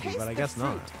recognizes baby, Taste but I the guess fruit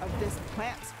not. Of this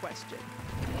plant's question.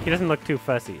 He doesn't look too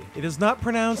fussy. It is not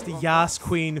pronounced True or Yas false?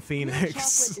 Queen Milk Phoenix.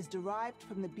 chocolate is derived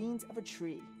from the beans of a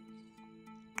tree.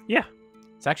 Yeah.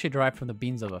 It's actually derived from the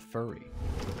beans of a furry.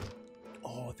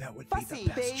 Oh, that would Fussy be the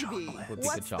best baby. chocolate. Would be good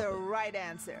What's the chocolate. right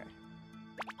answer?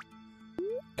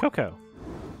 Cocoa.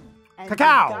 And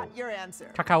Cacao. You got your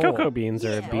answer. Cacao. Cocoa beans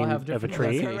are a Yeah. bean All have of a different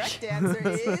tree. The pronunciations.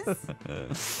 correct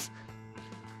answer is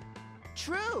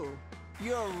true.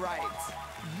 You're right.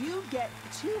 You get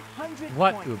 200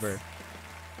 What, points. Uber? Is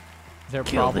there a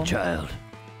problem? child.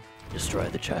 Destroy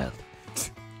the child.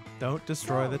 Don't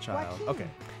destroy No, the child. Joaquin. Okay.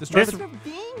 Destroy This- the Thanks for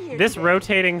being here This today.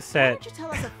 rotating Why set don't you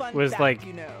tell us a fun was fact like,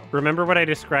 you know? remember what I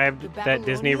described The that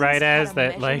Disney ride Babylonians as? had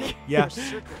a That like measurement Yeah. for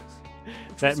circles,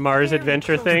 which that was Mars fairly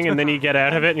adventure close thing, to and then you Earth. get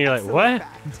out of it and you're like, Excellent what?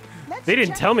 fact. Let's They didn't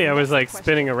check tell me the I was next like question.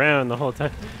 spinning around the whole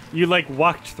time. You like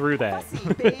walked through that.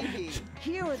 Fussy baby.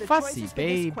 Here are the Fussy choices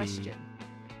baby. for this question.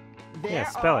 Yeah, There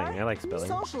spelling. are I like spelling.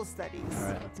 Social studies. All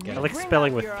right, let's We get I like bring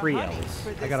spelling up with your 3 money L's. for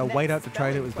I this got a next white out to try it.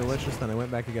 It spelling was question. delicious. Then I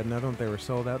went back and got another one. They were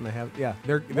sold out, and I have. Yeah,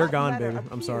 they're What gone, letter baby. I'm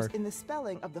appears sorry. In the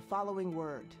spelling of the following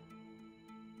word.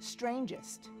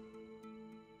 Strangest.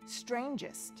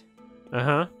 Strangest. Uh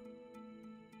huh.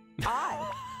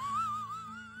 I.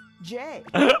 J.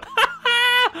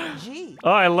 G. Oh,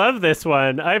 I love this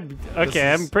one. I'm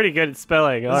okay. I'm is- pretty good at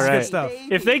spelling. All is good right. stuff.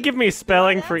 If they give me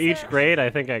spelling Good for each answer. grade, I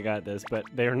think I got this. But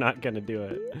they're not gonna do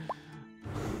it.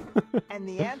 And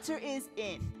the answer is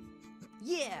in.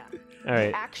 Yeah. All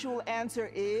right. The actual answer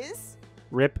is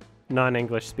Rip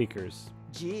non-English speakers.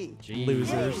 G. Jeez.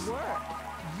 Losers. Good work.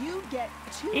 You get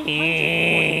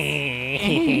 200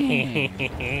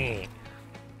 points.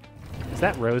 Is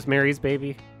that Rosemary's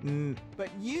Baby? Mm, But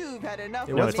you've had enough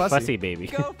It No, was it's money. Fussy Baby.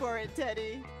 Go for it,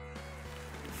 Teddy.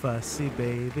 fussy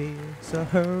baby, so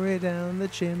hurry down the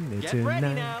chimney Get tonight.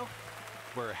 ready now.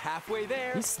 We're halfway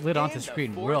there. He slid onto in the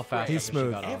screen 4th real fast. grade. He's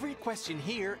smooth. After she got off. Every question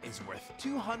here is worth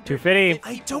 200. 250.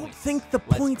 I don't think the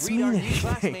Let's points greet mean our new anything.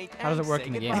 classmate How does and it work say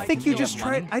in the game? I goodbye think to you Can just get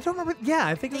tried. money? I don't remember. Yeah,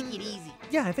 I think. Take it easy.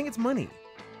 Yeah, I think it's money.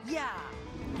 Yeah.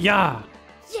 Yeah.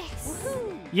 Yes.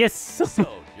 Woohoo. Yes. So,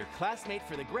 your classmate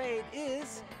for the grade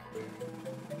is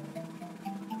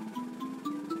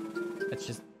It's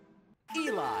just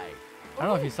Eli. I don't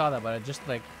know if you saw that, but it just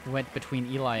like went between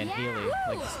Eli and Haley,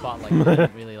 like the spotlight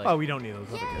didn't really like. Oh, we don't need those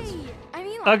other kids. Yay! I'm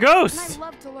Eli. A ghost! And I'd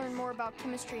love to learn more about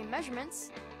chemistry and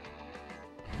measurements.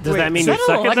 Does Wait, that mean is you that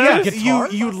suck all- at like, those? yeah,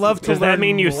 You'd love to Does that learn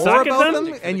mean you more suck at about them?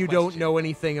 them and you don't know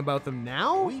anything about them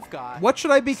now? We've got What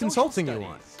should I be social consulting you studies,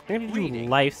 on? I'm gonna do reading,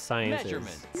 life sciences.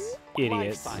 measurements, life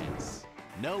Idiots. science.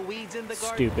 No weeds in the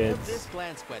garden Stupids. of this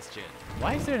plant's question.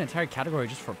 Why is there an entire category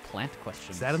just for plant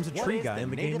questions? Adam's a What tree is guy the in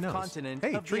the native game knows. continent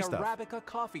Hey, of tree the stuff. Arabica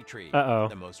coffee tree? Uh-oh.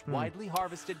 The most widely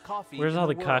harvested coffee Where's in all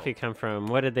the the coffee world. come from?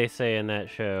 What did they say in that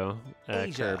show?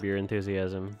 Asia. Curb Your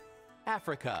Enthusiasm.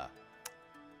 Africa.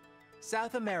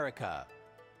 South America.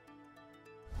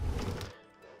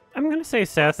 I'm gonna say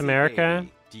South Fussy America.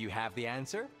 baby. Do you have the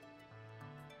answer?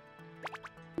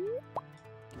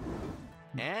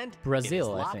 And Brazil, it is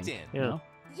I locked think. in. Yeah. No?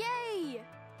 Yay!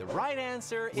 The right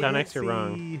answer is Sonex, you're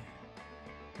wrong.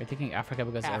 Are you thinking Africa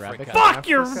because Arabic? Africa. Fuck,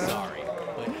 you're- Sorry,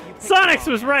 but you picked the Sonics wrong was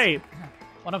answer. right.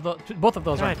 One of both of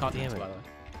those God are continents, damn it. by the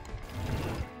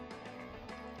way.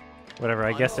 Whatever,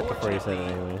 I guessed it before you said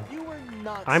it Unfortunately, anyway. you were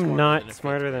not I'm smarter not than a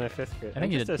smarter than a fifth grader. I think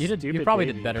I'm you just did. a You stupid probably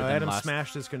baby. did better than Adam last.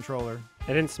 smashed his controller. I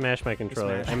didn't smash my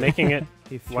controller. smashed I'm it. making it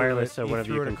He threw wireless, it, so he one of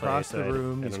threw you it can play. across so the I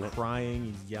room. don't- I He's don't know. crying.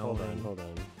 He's yelling. Hold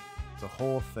on. It's a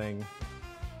whole thing.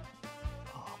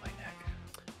 Oh my neck.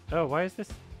 Oh, why is this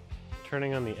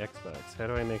turning on the Xbox? How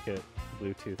do I make it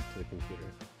Bluetooth to the computer?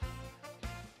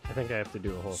 I think I have to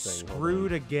do a whole thing. Hold on.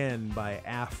 Screwed again by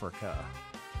Africa.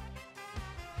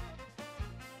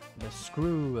 The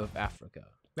screw of Africa.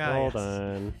 Ah, Hold yes.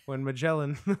 on. When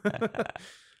Magellan,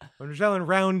 when Magellan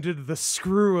rounded the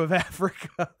screw of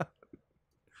Africa.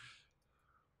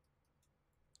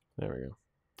 There we go.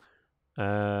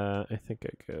 I think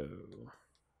I go.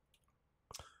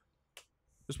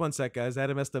 Just one sec, guys.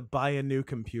 Adam has to buy a new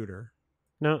computer.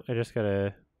 No, I just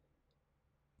gotta.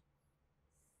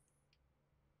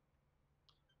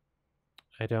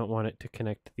 I don't want it to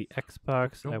connect to the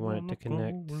Xbox. I want it to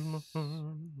connect to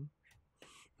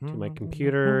my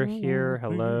computer here.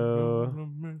 Hello.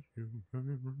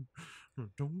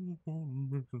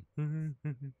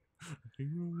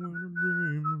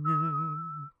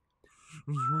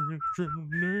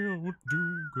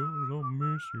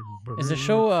 Is the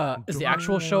show is the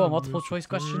actual show a multiple choice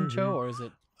question show, or is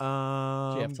it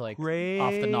have to, like,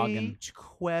 off the noggin? Great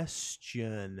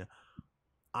question.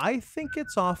 I think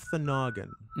it's off the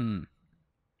noggin. mm.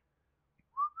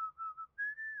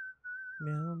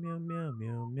 Meow meow meow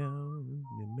meow meow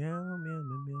meow meow meow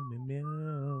meow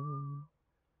meow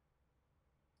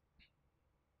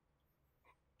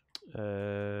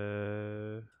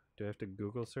meow. Do I have to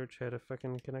Google search how to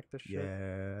fucking connect this shit?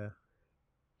 Yeah.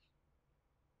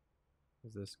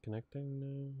 Is this connecting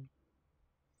now?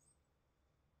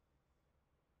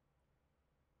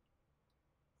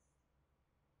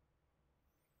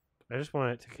 I just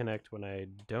want it to connect when I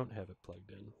don't have it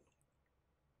plugged in.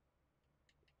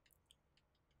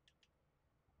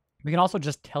 We can also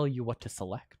just tell you what to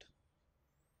select.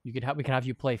 We could have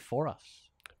you play for us,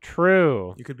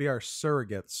 True. You could be our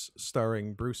surrogates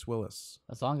starring Bruce Willis.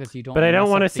 as long as you don't. But I don't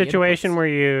mess want a up the situation inputs.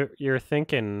 where you're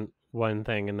thinking one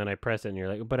thing and then I press it and you're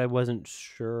like, but I wasn't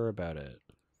sure about it.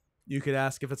 You could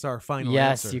ask if it's our final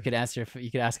Yes, answer. you could answer. You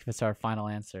could ask if it's our final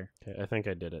answer. Okay, I think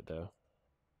I did it though.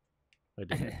 I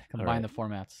did it. All Combine right, the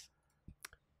formats.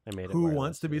 I made it. Who wireless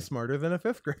wants to be today. smarter than a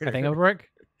fifth grader? I think it would work.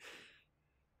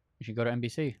 You should go to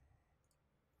NBC.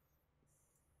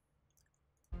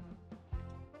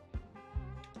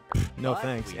 No But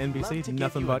thanks. we'd love NBC, to give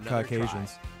nothing you but another try.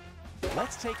 Caucasians.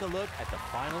 Let's take a look at the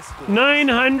final score.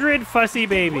 900 fussy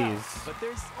babies. But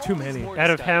there's Too always many. more to Out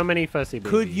of study. how many fussy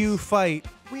babies? Could you fight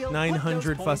We'll put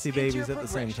 900 those fussy points into babies your at the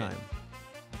same progression. time?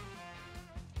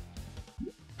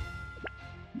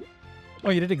 Oh,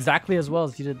 you did exactly as well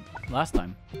as you did last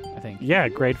time, I think. Yeah,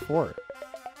 grade 4.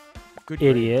 Good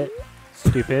grade. Idiot.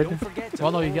 Stupid. Don't forget to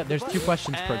Well, no, you hold get there's the 2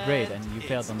 questions per grade, button, and you it's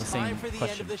failed on the time same for the End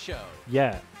question. of the show.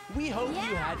 Yeah. We hope you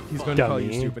had He's fun. going to call you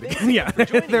Dummy. stupid Thank again. you Yeah, for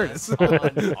joining there it us is. on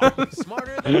Are You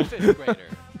Smarter Than a Fifth Grader?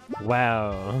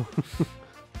 Wow.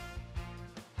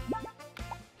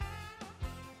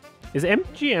 Is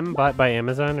MGM bought by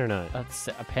Amazon or not? That's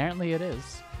apparently it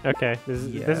is. Okay, this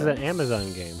is an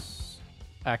Amazon game.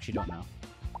 I actually don't know.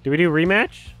 Do we do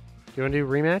rematch? Do you want to do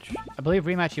rematch? I believe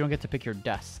rematch you don't get to pick your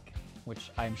desk,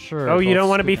 which I'm sure. Oh, you both don't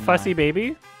want to be Scoop and fussy I-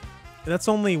 baby? That's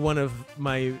only one of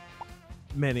my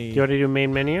many Do you want to do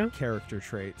main menu? character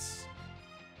traits.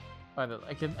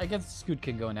 I guess Scoot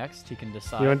can go next. He can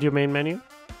decide. You want to do main menu?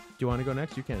 you want to go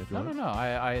next? You can if you No, want. no, no.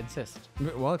 I insist.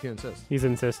 Well, if you insist. He's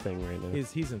insisting right now.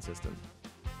 He's insistent.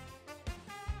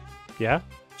 Yeah?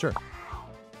 Sure.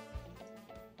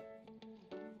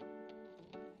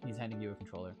 He's handing you a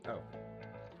controller. Oh.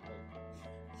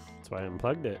 That's why I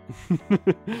unplugged it.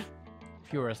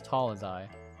 If you were as tall as I,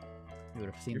 you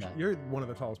would have seen that. You're one of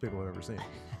the tallest people I've ever seen.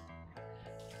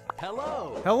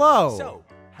 Hello. Hello. So,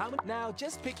 now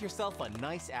just pick yourself a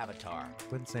nice avatar. I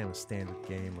wouldn't say I'm a standard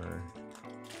gamer.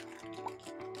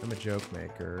 I'm a joke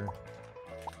maker.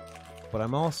 But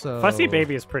I'm also... Fussy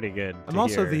Baby is pretty good. I'm to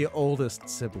also hear. the oldest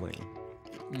sibling.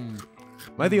 Mm.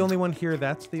 Am I the only one here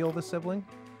that's the oldest sibling?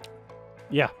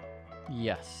 Yeah.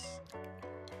 Yes.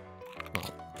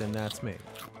 Well, then that's me.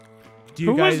 Do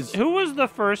you guys... Who was the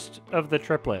first of the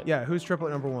triplet? Yeah, who's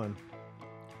triplet number 1?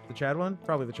 The Chad one?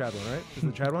 Probably the Chad one, right? Is it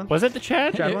the Chad one? Was it the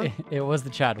Chad? Chad one? It was the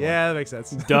Chad one. Yeah, that makes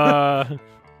sense. Duh.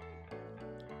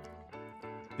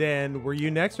 Then were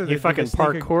you next, or He did fucking they sneak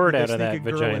parkoured did out they of that sneak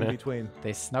a girl in vagina. between?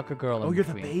 They snuck a girl in Oh, you're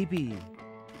the between. baby.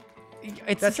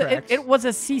 It's That it, tracks. it was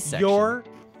a C-section. You're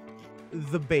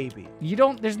the baby. You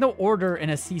don't. There's no order in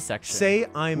a C-section. Say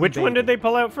I'm. Which one did baby. they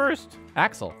pull out first?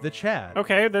 Axel. The Chad.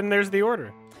 Okay, then there's the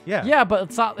order. Yeah. Yeah, but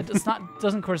it's not. It's not.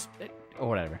 Doesn't correspond. Or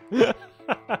whatever.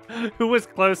 Who was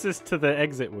closest to the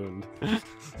exit wound?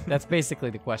 That's basically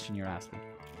the question you're asking.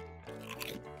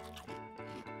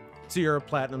 So you're a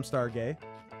platinum star gay.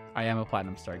 I am a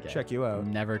platinum star gay. Check you out.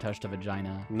 Never touched a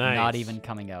vagina. Nice. Not even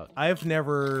coming out. I've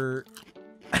never.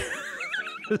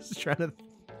 Just trying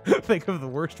to think of the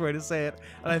worst way to say it,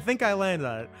 and I think I landed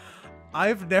on it.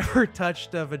 I've never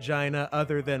touched a vagina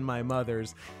other than my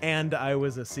mother's, and I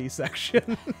was a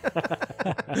C-section.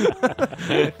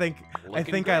 I think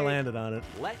Looking I great. landed on it.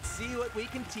 Let's see what we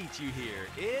can teach you here.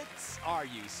 It's Are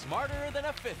You Smarter Than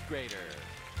a Fifth Grader?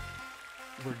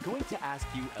 We're going to ask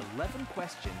you 11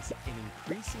 questions in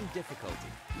increasing difficulty,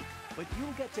 but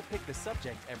you'll get to pick the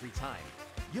subject every time.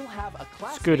 You'll have a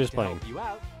classmate Scoot is to playing. help you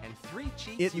out and 3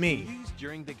 cheats It you me. can use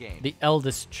during the game. The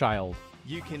eldest child.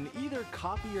 You can either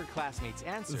copy your classmate's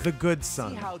answer. The good see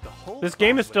son. how the whole This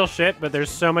game is class still went, shit, but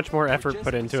there's so much more or effort just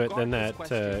put into it scarf than this that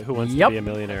question. Who Wants Yep. to Be a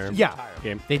Millionaire Yeah.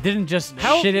 game. They didn't just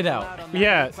No shit it allowed out. on that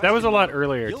Yeah, one that was a question. lot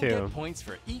earlier, You'll too. get points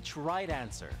for each right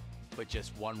answer, but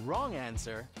just one wrong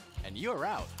answer, and you're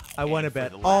out. I want to And for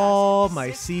bet the last all my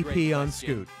 6th grade CP on question,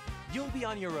 Scoot. You'll be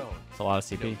on your own. It's a lot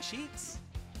of No CP. cheats,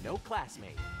 no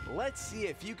classmate. Let's see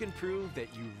if you can prove that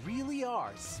you really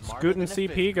are smarter Scoot than and a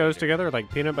CP fifth goes grader. together like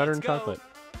peanut butter Let's and go. chocolate.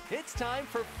 It's time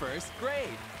for first grade.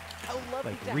 How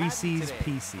lovely Like to have you Reese's today.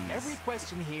 Pieces. Every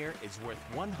question here is worth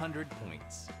 100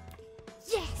 points.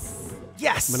 Yes!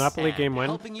 Yes. Monopoly And game win.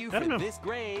 helping you I don't for know. this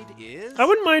grade is I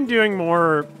wouldn't mind doing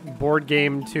more board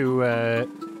game to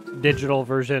digital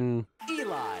version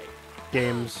Eli.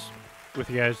 games with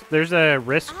you guys. There's a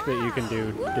Risk that you can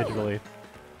do digitally.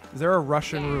 Is there a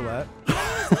Russian roulette?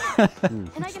 And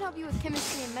I can help you with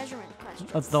chemistry and measurement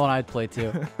questions. That's the one I'd play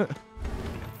too.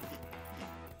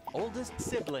 Oldest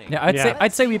sibling. Yeah, I'd Yeah. say Let's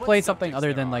I'd say see we what play something subjects other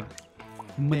there than are. like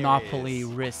There Monopoly, is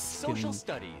Risk, Social and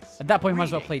studies. at that point, you might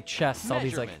as well reading, play chess. All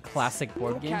these like measurements, classic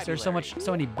board games. There's so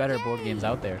many better board games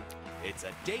out there. It's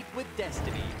a date with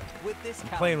destiny with this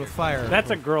Playing with calendar. fire. That's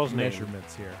a with girl's name.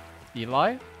 measurements here.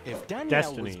 Eli? If Danielle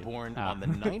Destiny. was born Ah. on the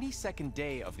 92nd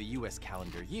day of the U.S.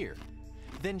 calendar year,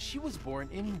 then she was born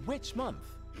in which month?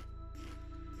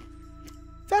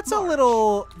 That's a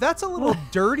little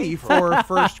dirty for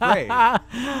first grade.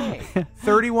 May.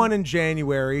 31 in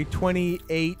January,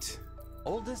 28,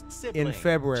 Oldest sibling.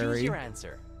 February. Choose your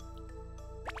answer.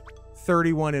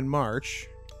 31 in March.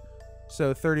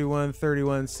 So 31,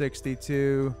 31,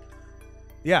 62.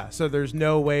 Yeah, so there's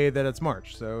no way that it's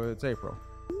March, so it's April.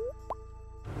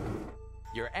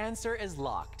 Your answer is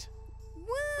locked.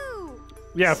 Woo!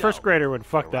 Yeah, So, first grader would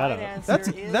fuck the that right up. answer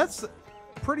is That's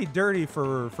pretty dirty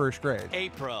for first grade.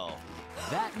 April.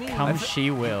 That means Come she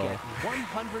you will. get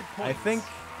 100 points. I think,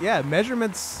 yeah,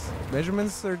 measurements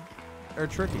are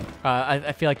tricky.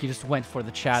 I feel like you just went for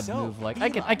the Chad So, move. Like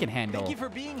Eli, I can handle Thank you for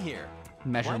being here.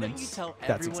 measurements. Why don't you tell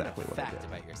That's everyone exactly a what I fact did.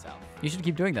 about yourself? You should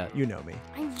keep doing that. You know me.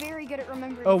 I'm very good at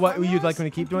remembering. Oh, what, you'd formulas like me to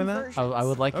keep and doing that? conversions. I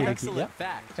would like you to keep. Excellent Yeah.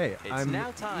 fact. Hey, it's I'm now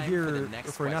time here for the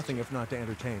next for nothing question. if not to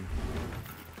entertain.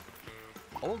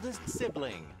 Oldest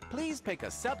sibling, please pick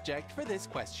a subject for this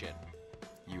question.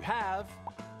 You have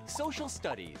social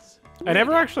studies. I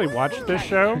never reading, actually watched this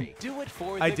show, vocabulary. Do it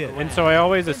for I the did. gram. and so I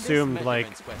always For this assumed like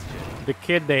measurements question, the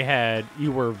kid they had,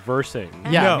 you were versing.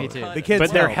 Yeah, No, me too. the kids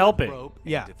But they're help. helping. rope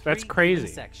Yeah, into that's 3 crazy.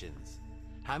 even sections.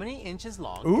 How many inches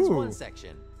long is Ooh. one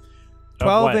section?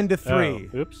 12 what? into 3.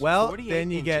 Oh, oops. Well, 48 then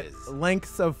you get inches.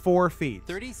 lengths of 4 feet.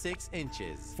 36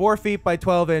 inches. 4 feet by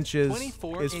 12 inches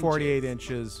 24 is 48 inches.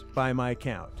 inches by my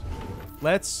count.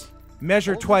 Let's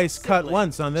measure Oldest twice, cut sibling,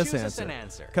 once on this choose us answer. an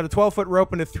answer. Cut a 12-foot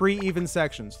rope into 3 even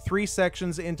sections. 3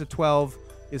 sections into 12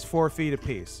 is 4 feet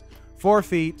apiece. 4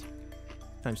 feet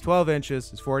times 12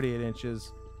 inches is 48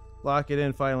 inches. Lock it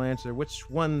in, final answer. Which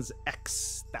one's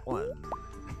X? That one.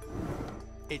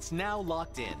 It's now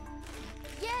locked in.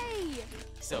 Yay!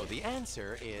 So the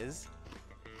answer is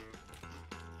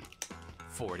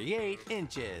 48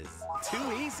 inches.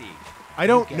 Too easy. I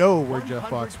don't get know where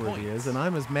Jeff 100 Foxworthy points. is, and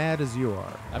I'm as mad as you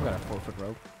are. I've got a 4-foot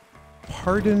rope.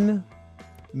 Pardon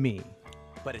me.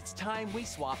 But it's time we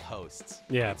swap hosts.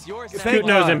 Yeah. It's yours Thank Scoot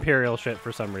now. knows God. Imperial shit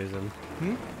for some reason.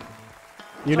 Hmm?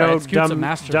 You Sorry, know Scoot's a dumb,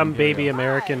 master of dumb baby Imperial.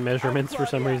 American Hi, measurements I'm for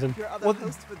some Claudia, reason. your other Well,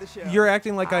 host for the show. You're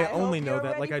acting like I I only hope know you're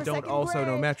that, like I ready for don't second also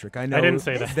know break. metric. I know didn't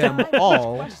say that. them This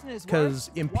all question is because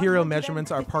worth imperial measurements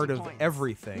are part of 150 points.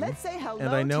 everything, Let's say hello and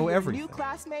I know to your everything. new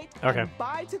classmate Okay. and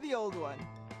bye to the old one.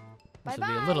 This would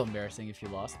be a little embarrassing if you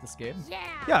lost this game.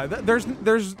 Yeah,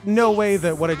 there's no way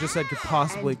that what I just said could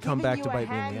possibly And come giving back you to a bite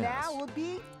me hand in the ass. now will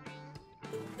be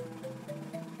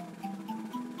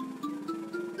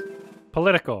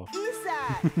Political.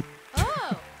 Isak.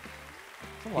 Oh!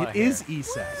 That's a lot of It is hair.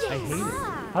 ESAC. I hate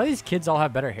it. How do these kids all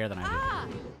have better hair than I do? Ah!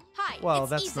 Hi, Well, it's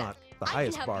that's Isak. not the I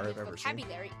highest can help bar you I've with ever seen.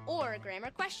 vocabulary or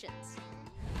grammar questions.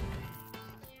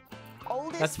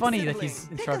 Oldest That's funny that sibling. he's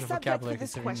in Pick charge a of subject vocabulary for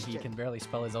this considering he question. can barely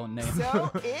spell his own name. So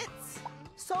it's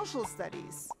social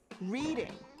studies,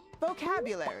 reading,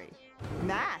 vocabulary,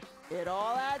 math. It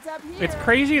all adds up here. It's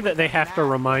crazy that they have to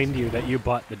remind you that you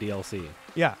bought the DLC.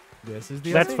 Yeah, this is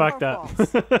the That's True fucked or up.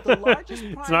 false? The largest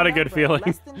It's prime not a good number, feeling.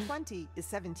 Less than 20 is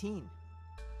 17.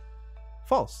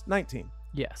 false. 19.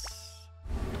 Yes.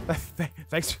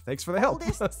 Thanks for the help.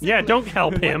 Oldest Yeah, sibling. don't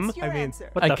help him. What's your I mean, answer?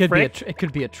 What the It could be a frick? it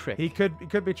could be a trick. It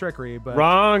could be trickery, but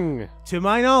Wrong. to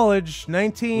my knowledge,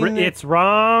 19 It's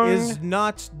wrong. is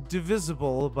not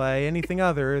divisible by anything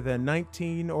other than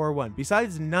 19 or 1.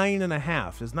 Besides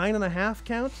 9.5. Does 9.5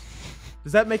 count?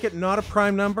 Does that make it not a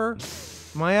prime number?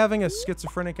 Am I having a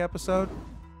schizophrenic episode?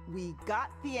 We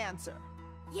got the answer.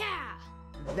 Yeah!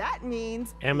 That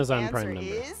means Amazon the Prime answer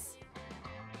number. is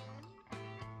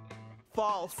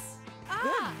false.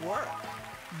 Ah. Good work.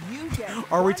 You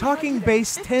get Are we talking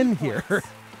base 150 10 here? points.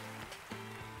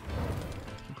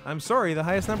 I'm sorry, the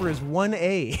highest number is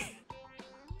 1A.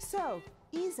 So,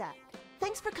 Isak,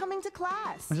 thanks for coming to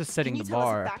class. I'm just setting Can you the tell us a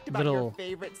bar. fact about your Little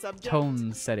favorite subject?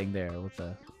 Tone setting there with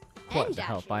the what And the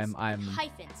help. dashes, I'm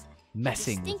hyphens,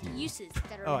 messing and with distinct you. uses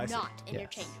that are Oh, I see. not Yes.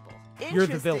 interchangeable. You're the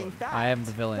Interesting villain. fact. I am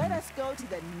the villain. Let us go to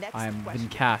the next I'm question. been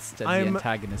cast as I'm- the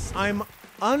antagonist. I'm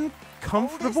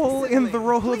uncomfortable Oldest in the sibling,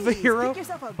 role of the please hero, pick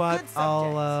yourself a but good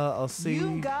I'll subject. see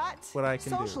You got what I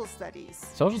can do. social studies.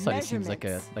 Social studies seems like a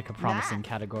measurements, promising math.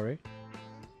 category.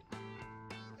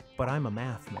 But I'm a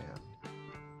math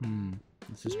man.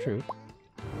 This is true.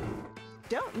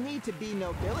 Don't need to be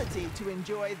nobility to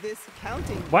enjoy this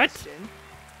counting What? question.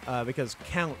 Because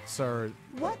counts are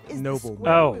What is noble. the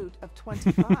square Oh. root of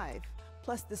 25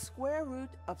 plus the square root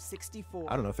of 64?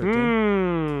 I don't know, 13.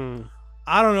 Hmm.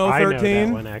 I don't know, I know 13.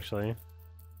 that one actually.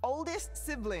 Oldest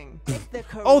sibling. Pick the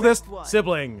correct Oldest one.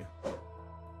 sibling.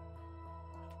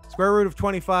 Square root of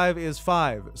 25 is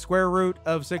 5. Square root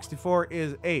of 64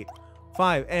 is 8.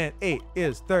 5 and 8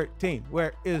 is 13.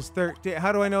 Where is 13?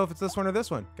 How do I know if it's this one or this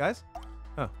one, guys?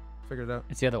 Oh, figured it out.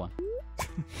 It's the other one.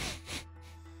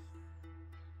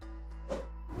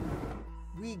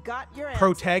 We got your answer.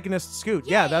 Protagonist Scoot.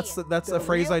 Yeah, Yay! that's The a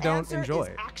phrase real I don't answer enjoy. Is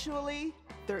actually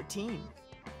 13.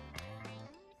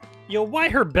 Yo, why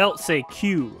her belt say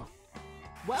Q?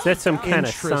 Well Is that some done. kind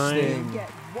of Interesting. You sign? get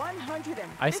 150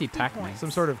 I see Pac-Man. points.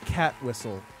 Some sort of cat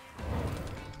whistle.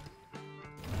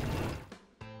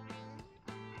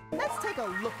 Let's take a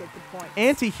look at the points.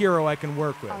 Anti-hero I can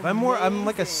work with. I'm like a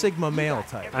Amazing. Sigma You male got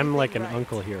type. I'm like an everything right.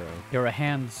 uncle hero. You're a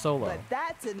hand solo. But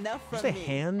that's enough Did from you say me.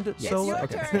 hand It's solo? your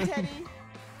Okay. turn, Teddy.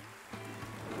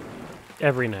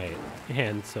 Every night,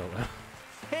 hand solo.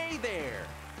 Hey there!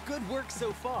 Good work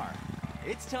so far.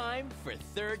 It's time for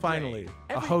third Finally, grade.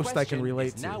 a Every host I can question relate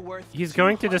is to. now worth He's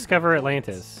going to 200 discover points.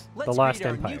 Atlantis, the Let's Lost greet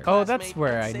our new Empire. Oh, that's classmate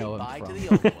where and I say know him bye from. to the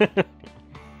old one.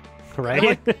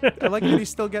 Right? I like that he's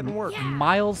still getting work.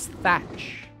 Miles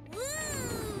Thatch.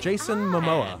 Jason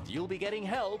Momoa, And you'll be getting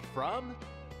help from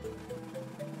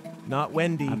not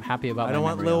Wendy. I'm happy about I don't my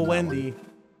want memory Lil on that Wendy.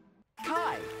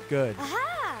 Kai. Good.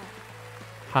 Aha!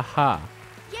 Haha.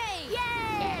 Yay!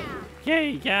 Yeah! Yay,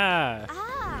 yeah.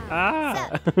 Ah!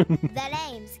 Ah. So, the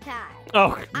name's Kai.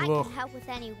 Oh, I Ugh. can help with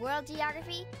any world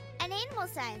geography and animal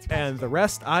science And the questions.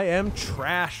 rest I am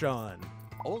trash on.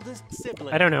 Oldest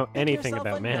sibling. I don't know Pick anything yourself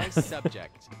about a math. Nice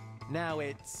subject. Now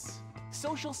it's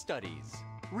social studies,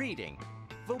 reading,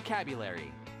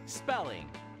 vocabulary, spelling,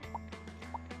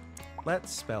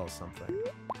 Let's spell something.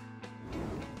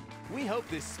 We hope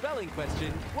this spelling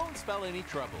question won't spell any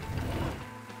trouble.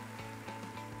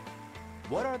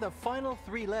 What are the final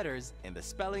 3 letters in the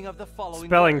spelling of the following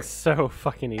Spelling's word? so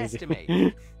fucking easy.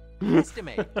 Estimate.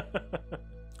 Estimate.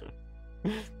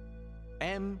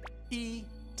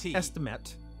 M-E-T.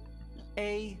 Estimate.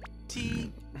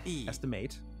 A-T-E.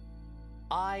 Estimate.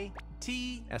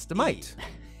 I-T. Estimate.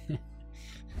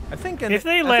 I think If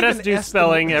they let us do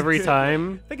spelling every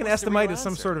time, I think an What's the real estimate is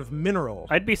some answer? sort of mineral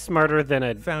I'd be smarter than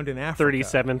a found in Africa.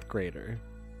 37th grader.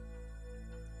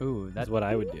 Ooh, That's that's what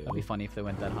I would do. That'd be funny if they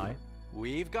went that high.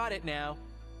 We've got it now.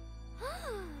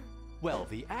 Well,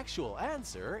 the actual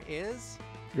answer is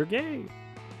You're gay.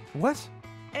 What?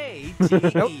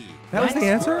 A-T-E. That was the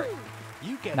answer?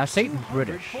 You get Now, Satan's 200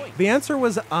 British. points. The answer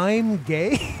was I'm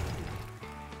gay?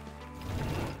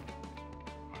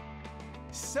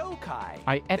 So, Kai,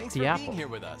 I ate thanks the for apple. being here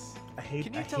with us. I hate,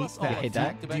 Can you I tell hate us all that. a hate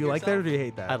fact that? about Do you like that or yourself? do you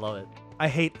hate that? I love it. I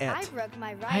hate I et. rubbed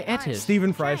my right I ate arm. it.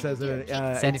 Stephen Fry Trying says to it. do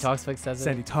a Sandy Toxvig says it.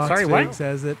 Sandy Toxvig Sorry, what?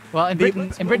 says it. Well, in The-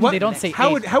 Britain what- they don't say how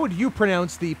ate. would how would you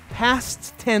pronounce the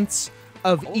past tense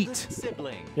of Oldest eat?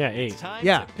 sibling. Yeah, It's 8. time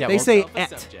Yeah, to pick Yeah, they well- say yourself a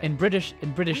et. subject. In British We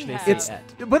they have- say It's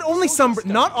et. but only some,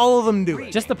 not all of them do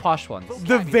it. Just the posh ones.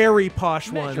 The very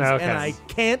posh ones, Okay. and I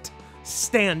can't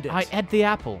stand it. I ate the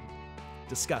apple.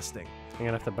 Disgusting. I'm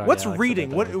gonna have to bug What's Alex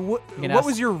reading? about that. What You can what ask-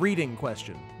 was your reading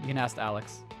question? You can ask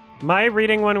Alex. My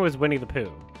reading one was Winnie the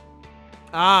Pooh.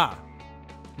 Ah,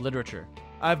 Literature.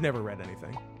 I've never read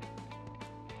anything.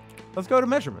 Let's go to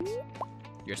measurements.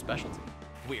 Your specialty.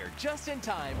 We're just in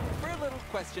time for a little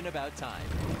question about time.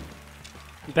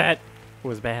 That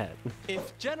was bad.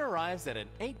 If Jen arrives at an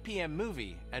 8 p.m.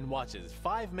 movie and watches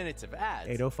 5 minutes of ads,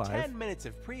 8:05. 10 minutes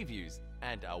of previews,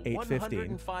 and a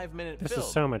 8:15. 105-minute This film,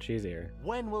 is so much easier.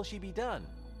 when will she be done?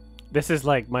 This is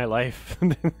like my life.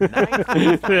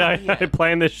 9:55 I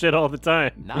plan this shit all the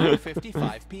time.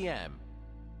 9:55 p.m.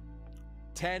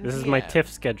 10 This is my p.m. TIFF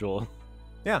schedule.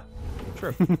 Yeah,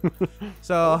 true.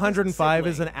 So 105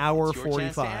 is an Sibling, hour it's your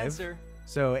chance to 45. answer.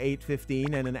 So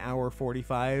 8:15 and an hour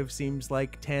 45 seems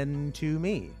like 10 to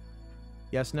me.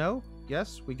 Yes, no?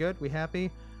 Yes, we good? We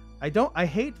happy? I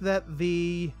hate that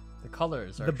the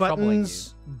colors are the troubling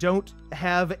buttons don't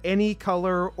have any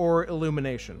color or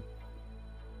illumination.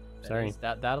 you. Sorry.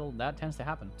 That tends to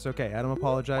happen. It's okay. Adam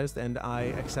apologized and I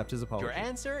accept his apology. Your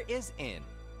answer is in.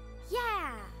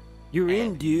 Yeah. You're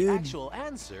And the actual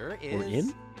answer is We're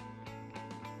in?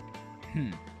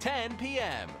 10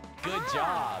 p.m. Good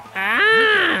job.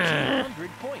 Ah! 200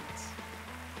 points.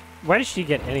 Why does she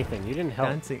get anything? You didn't help.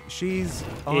 Dancing. She's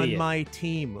on Idiot. my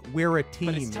team. We're a team.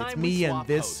 But it's It's time we me and swap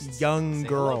this hosts. young Say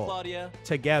hello, girl Claudia.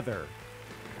 together.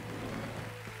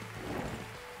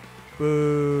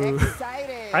 Boo.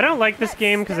 Excited. I don't like this Let's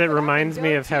game because step it up and reminds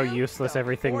me go of how to useless the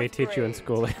everything they fourth teach you in grade.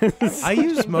 school is. I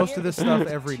use most of this stuff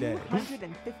every day.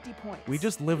 250 points. We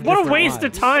just live What a different waste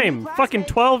of lives. time! Fucking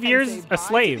 12 years And say bye a to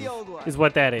slave the old one. is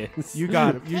what that is. You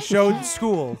got it. You showed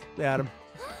school, Adam.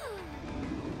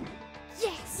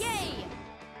 Yes. Yay.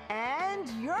 And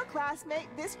your classmate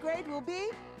this grade will be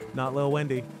Not Lil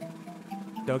Wendy.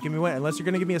 Don't give me one. Unless you're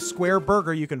going to give me a square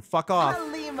burger, you can fuck off.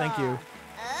 Halima. Thank you.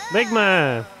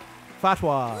 Ligma!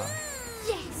 Fatwa.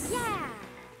 Yes. Yeah.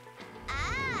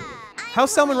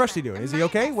 How's Salman Rushdie doing? Is he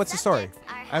okay? What's the story?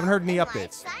 I haven't heard any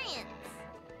updates.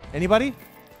 Anybody?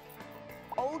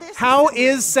 Oldest How sibling.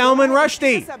 is Salman Go ahead and pick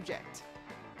Rushdie? a subject.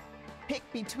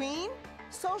 Pick between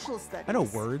social studies. I know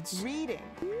words. Reading.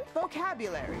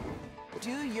 Vocabulary.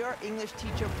 Do your English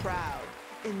teacher proud.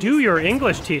 in Do this your lesson.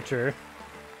 English teacher.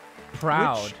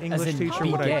 Proud. Which English as in teacher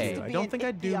be would I gay. do? I Be don't an think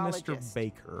I'd do Mr. ichthyologist.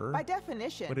 Baker. By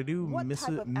definition, Would I do what Ms.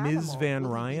 type of Ms. animal Van will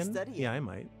he be Ryan? studying? Yeah, I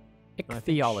might. I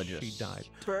think Ichthyologist. She died.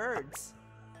 Birds,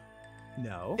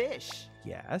 No. fish,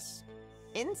 Yes.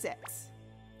 insects.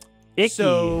 Icky.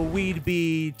 So we'd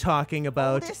be talking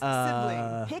about Oldest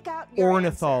sibling. Pick out your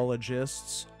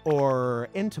ornithologists or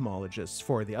entomologists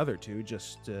for the other two,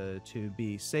 just to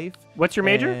be safe. What's your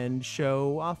major? And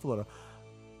show off a little.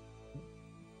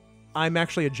 I'm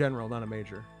actually a general, not a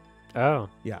major. Oh,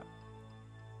 Yeah.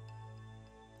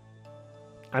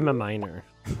 I'm a minor.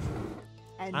 answer.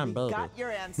 And I'm we both. got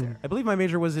your answer. I believe my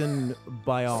major was in So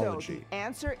biology. the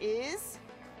answer is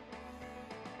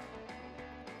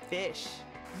fish.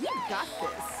 You got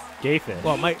this. Gay fish.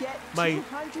 Well, You my get my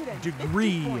 250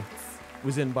 degree points.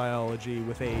 was in biology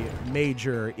with a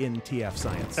major in TF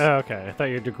science. Oh, okay. I thought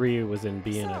your degree was in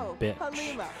being So, a bitch.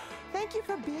 Halima, thank you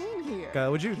for being here.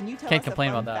 Would you Can you tell Can't us a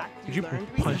complain fun about that. fact could you learned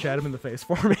punch recently? Adam in the face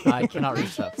for me? I cannot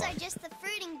reach that Roots far. are just the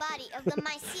fruiting body of the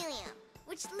mycelium,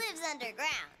 which lives underground.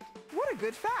 What a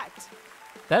good fact.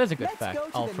 That is a good Let's fact. go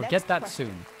to I'll the forget next that question.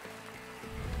 soon.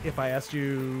 If I asked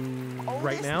you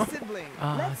right Oldest now, sibling.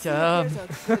 Let's see if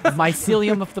there's a good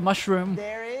Mycelium of the mushroom.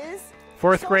 There is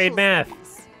Fourth grade social math.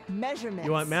 studies. Measurements.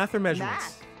 you want math or measurements?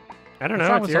 Math. I don't What's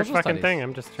know. wrong It's with your social fucking studies? thing.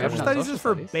 I'm just Social trying to. studies social is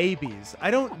for studies. babies. I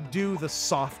don't do the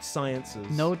soft sciences.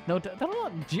 No,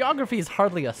 geography is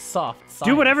hardly a soft science.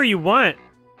 Do whatever you want,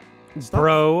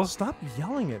 bro. Stop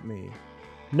yelling at me.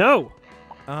 No.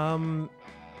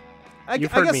 I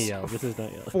You've I heard guess me yell. This is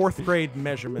not yelling. Fourth grade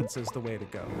measurements is the way to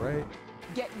go, right?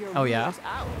 Get your Oh, yeah? rulers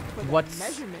out for the What's-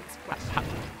 measurements question.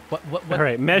 What, All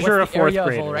right, measure what's a the fourth area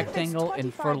grader. of a If it's rectangle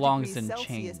in 25 furlongs degrees and Celsius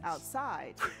chains.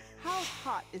 outside, how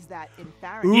hot is that in Ooh,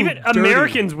 Fahrenheit? Even dirty.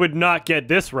 Americans would not get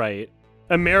this right.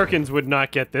 Americans would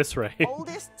not get this right.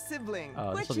 Oldest sibling.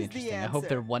 Oh, Which this will be is the interesting. I answer? hope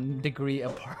they're 1 degree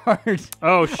apart.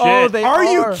 Oh shit! Oh, they Are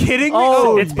you are. kidding me?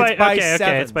 Oh, it's by okay. Okay,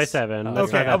 sevens. it's by 7. Oh, That's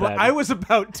Okay, not that bad. I was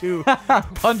about to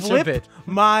Punch a flip bit.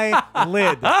 my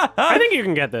lid. I think you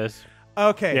can get this.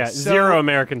 Okay, Yeah, so 0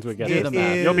 Americans would get it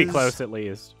this. You'll be is- close at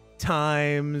least.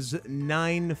 times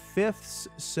 9/5,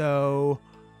 so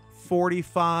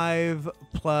 45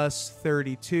 plus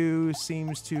 32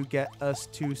 seems to get us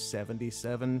to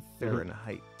 77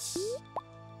 Fahrenheit.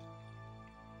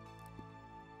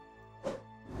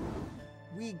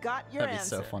 We got your That'd be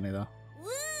answer. so funny though. Woo!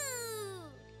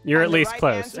 You're And at the least right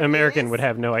close. answer American is- would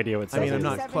have no idea what I mean, Celsius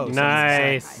I'm is. not close. Nice.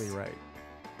 I'm exactly right.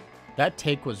 That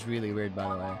take was really weird, by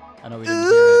the way. I know we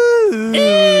didn't hear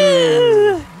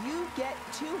it. You get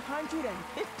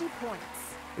 250 points.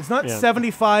 It's not Yeah.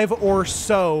 75 or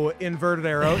so inverted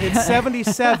arrow. It's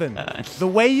 77. The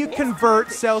way you convert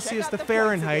Check Celsius out to the points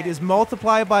Fahrenheit again. is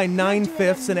multiply by You're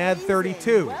 9/5 doing and add amazing.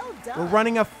 32. Well done. We're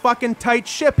running a fucking tight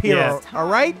ship here, Yeah. all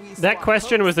right? We That swap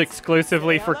question was hosts.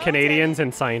 exclusively Say for hello, Canadians Teddy.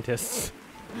 and scientists.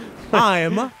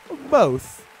 I'm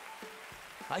both.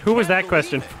 I Who was can't that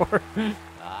question believe for? it.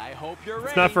 I hope you're ready.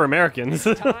 It's not for Americans.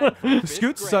 It's time for fifth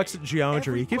Scoot sucks at grade.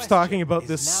 geometry. Every He keeps question talking about is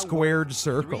this now squared worth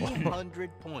circle. 300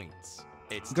 points.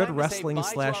 It's Good time to say wrestling bye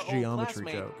slash to our old geometry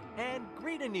classmate joke. And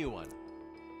greet a new one.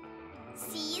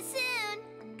 See you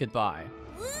soon. Goodbye.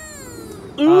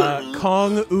 Woo!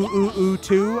 Kong Ooh Ooh Ooh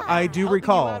 2, I do Helping you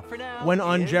recall. out for now When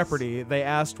on is- Jeopardy, they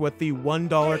asked what the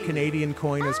 $1 Canadian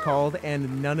coin is called,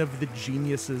 and none of the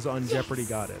geniuses on Jeopardy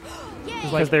got it.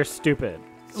 Because they're stupid.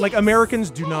 Like, Americans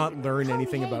do not learn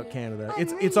anything about Canada.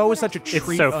 It's always such a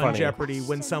treat so on funny. Jeopardy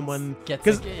when someone Gets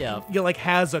because it, yeah. you like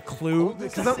has a clue.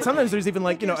 Because sometimes there's even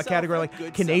like, you know, a Yourself category a like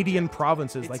good Canadian subject.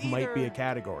 provinces It's like might be a either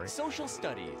category. Social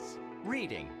studies,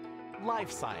 reading,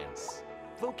 life science,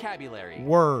 vocabulary.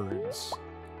 Words.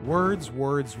 Words.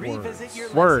 Revisit your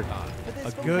Word. lexicon for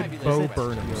this A good vocabulary Bo question.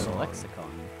 Burnham Your song.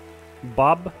 lexicon.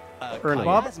 Bob Urnham.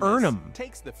 Bob chiasmus Urnham.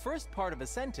 takes the first part of a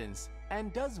sentence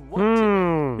and does what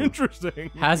to Hmm. Interesting.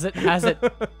 Has it it.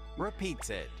 Repeats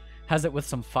it. with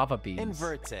some fava beans.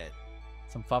 Inverts it.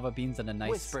 Some fava beans and a nice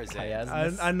Whispers it.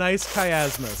 chiasmus. A nice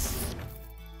chiasmus.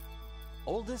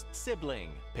 Oldest sibling.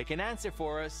 Pick an answer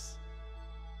for us.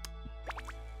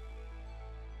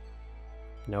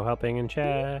 No helping in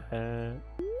chat.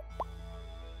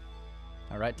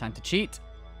 All right, time to cheat.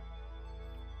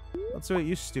 Let's see what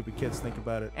you stupid kids think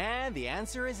about it. And the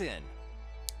answer is in.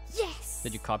 Yes.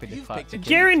 Did you copy the You've class? picked a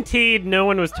Guaranteed no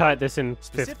one was taught this in 5th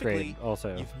Specifically, grade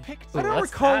also. You've picked I the don't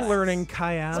let's recall ask. learning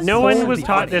chiasmus. No one in was the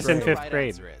taught fifth this in grade. 5th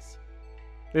grade.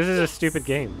 This is a stupid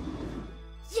game.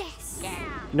 Yes.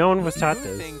 No one was taught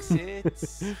Who this. thinks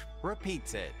it's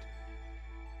repeats it?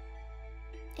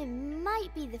 It might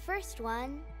be the first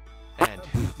one. And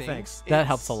who thinks Thanks. That it's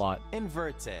helps a lot.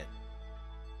 Inverts it.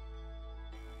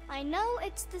 I know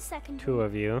it's the second Two one.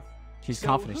 of you. She's So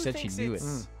confident. who She said she thinks knew it.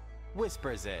 it's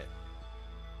Whispers it.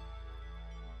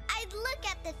 I'd look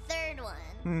at the third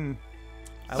one.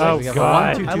 I Oh, like, we have God.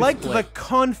 a 1, 2, I 2 like split the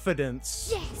confidence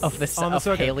Yes. of this on of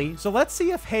the okay. Haley. So let's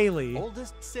see if Haley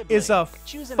Oldest sibling. is a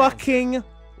Choose an fucking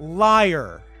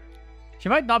liar. She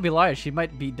might not be lying. She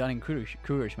might be Dunning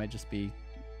Kruger. She might just be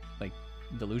like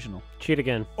delusional. Cheat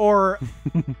again. Or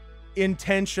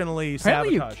intentionally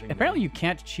sabotaging. me. Apparently you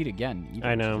can't cheat again. Either,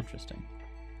 I which is know. interesting.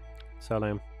 So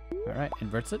lame. All right,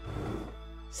 inverts it.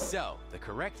 So the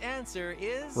correct answer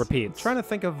is Repeats. Trying to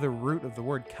think of the root of the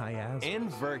word chiasm.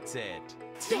 inverts it.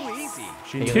 Too easy.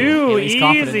 She Haley. knew. Too Haley's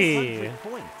confidence. easy. 100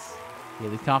 points.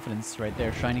 Haley's confidence right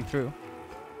there shining through.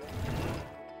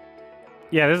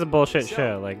 Yeah, this is a bullshit So,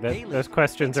 show. Like that, Haley, those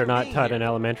questions thanks are for not being taught here. in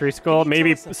elementary Can school. you tell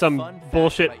Maybe us a some fun fact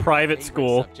bullshit about your private favorite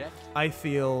school. subject? I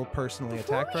feel personally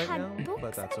Before attacked we right had now, books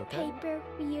but that's and okay. paper,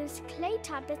 we used clay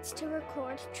tablets to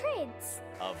record trades.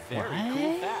 A very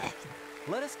cool What? fact.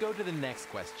 Let us go to the next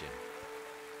question.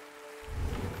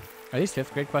 Are these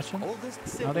 5th grade questions? Oldest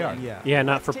Oh, they are. sibling. Yeah. Yeah,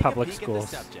 not Let's for take a public peek at the schools.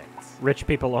 subjects. Rich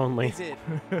people only. Is it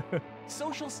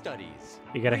social studies.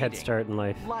 You got a head reading, start in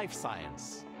life. Life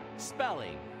science.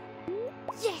 Spelling.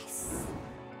 Yes.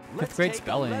 Let's grade take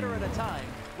spelling. a letter at a time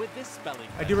with this spelling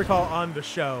I do question. recall on the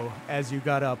show, as you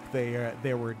got up, they were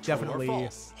True or definitely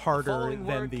false? The harder following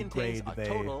than word the contains grade a they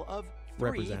total of 3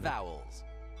 represented. vowels.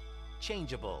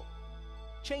 Changeable.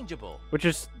 Changeable. Which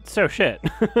is so shit.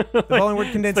 The following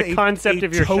word contains the concept a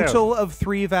of your show. total of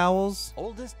 3 vowels.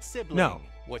 Oldest sibling. No.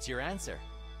 What's your answer?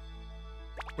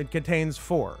 It contains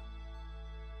 4.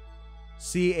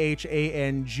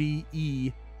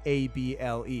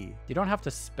 CHANGEABLE. You don't have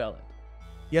to spell it.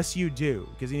 Yes, you do,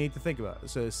 because you need to think about it.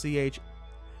 So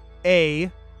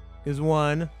CHA is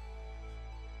 1.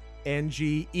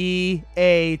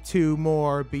 NGEA 2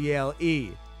 more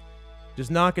BLE. Does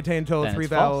not contain a total of Then 3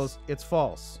 it's false. vowels. It's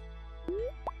false.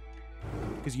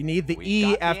 Because you need the We E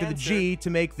got the after the answer. G to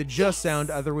make the J sound,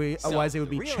 So, otherwise it would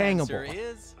the be real changable. answer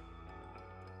is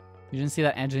You didn't see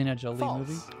that Angelina Jolie false.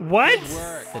 movie? What? Good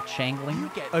work. The Changling? You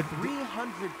get Uh,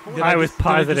 300 points. Did I was just- did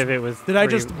positive just- it was. Did I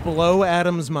 3. just blow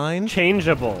Adam's mind?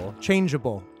 Changeable.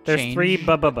 Changeable. There's Change. 3 This is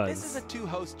a bubba-buzz.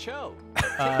 two-host show.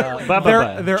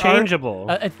 Bubba. there are- Changeable.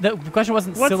 The question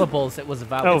wasn't What's the- syllables, it was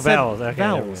vowels. Oh, It said vowels. Okay,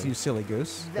 never vowels, mind. you silly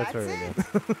goose. That's very it.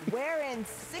 We're in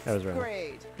That was 6th wrong.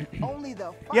 grade. Only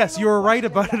the Yes, final you were right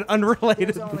question about an left.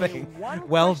 unrelated There's only thing. one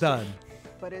Well question, done.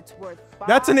 But it's worth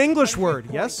That's an English 500 word.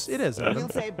 points. Yes, it is, Adam. You'll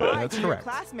say bye That's to correct.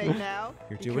 your classmate now.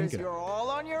 You're doing because good. You're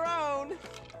all on your own.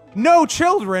 No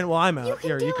children. Well, I'm out. You can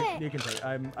Here, do you can. it. You can take.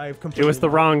 I've It completely. was the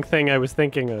wrong thing I was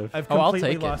thinking of. I've Oh, I'll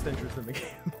completely take it. lost interest in the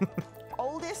game.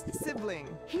 Oldest sibling.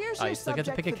 Here's Oh, your you still get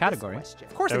to subject pick a for category. This question.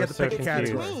 Of course, I I got was to pick so a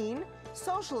confused. category. Between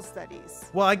social studies.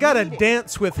 Well, I gotta reading,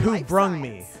 dance with who life brung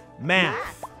me. science,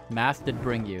 Math. Math did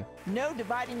bring you. No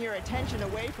dividing your attention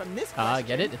away from this question. Ah,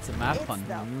 get it? It's a math It's pun.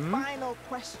 the final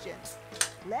question.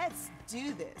 Let's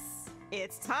do this.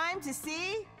 It's time to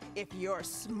see if you're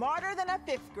smarter than a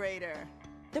 5th grader.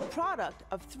 The product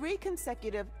of 3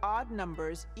 consecutive odd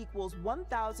numbers equals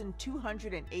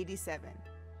 1,287.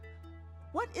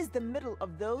 What is the middle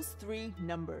of those 3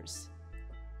 numbers?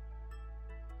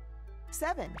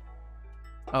 7,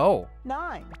 Oh.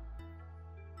 9,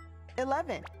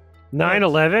 11.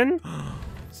 9/11?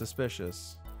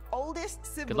 Suspicious. Oldest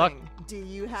sibling. luck. Do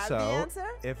you have So, the answer?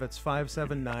 if it's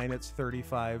 579, it's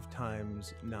 35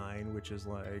 times 9, which is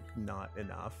like not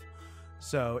enough.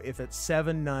 So if it's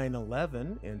 7, 9,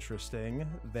 11, interesting,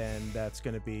 then that's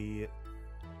going to be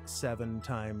 7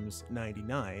 times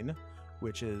 99,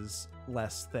 which is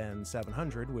less than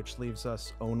 700, which leaves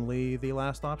us only the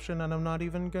last option, and I'm not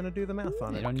even going to do the math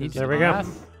on You it. don't need to There do we go.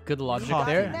 math. Good logic Caught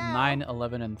there. me. 9,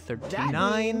 11, and 13. That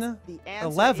 9, means the answer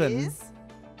 11, is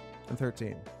and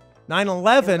 13. 9,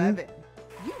 11, 11.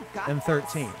 You got and this.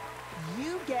 13.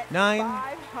 You get 9,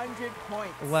 500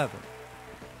 points. 11.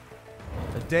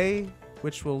 A day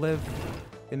which will live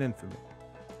in infamy.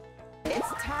 It's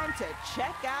time to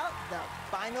check out the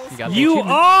final You got score. the You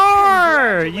achievement.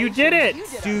 are! You did it! You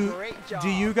did a Do great job. do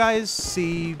you guys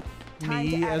see Time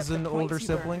to me add as up an the older points you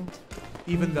sibling, earned.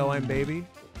 even though I'm baby?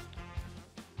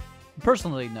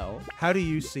 Personally, no. How do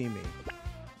you see me?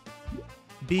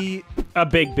 Be A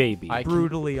big baby. I can-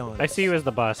 brutally honest. I see you as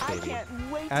the boss I baby.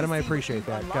 can't wait to Adam, I see what appreciate you've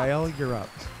that. unlocked. Gael, you're up.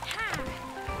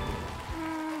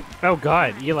 Oh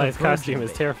god, Eli's The virgin costume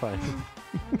is baby. terrifying.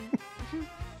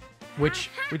 Which,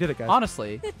 We did it, guys.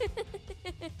 honestly,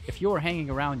 if you were hanging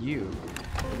around you,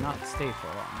 would not stay for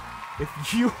long.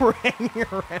 If you were hanging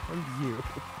around you.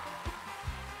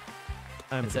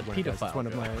 I'm It's a a good one, guys. It's pedophile one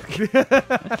of joke. my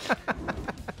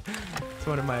It's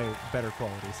one of my better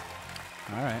qualities.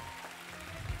 All right.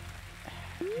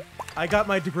 I got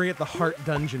my degree at the Hart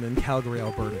Dungeon in Calgary,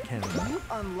 Alberta, Canada. You've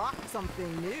unlocked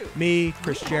something new. Me,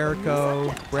 Chris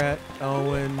Jericho, Brett,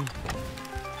 Owen,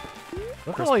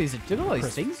 Look at all these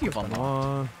things you've unlocked.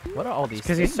 Aw. What are all these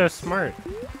Because things? he's so smart.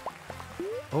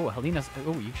 Oh, Helena's.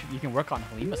 Oh, you can work on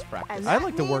Helena's practice. And I that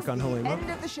like to work means on the Halima. End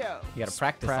of the show. You gotta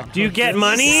practice. on Practice. Do you her. get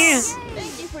money?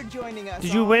 Thank you for joining us.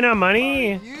 Did you all. win a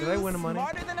money? Are you Did I win a money?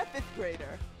 Smarter than a 5th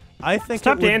grader. I think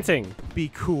Stop it would dancing. be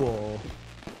cool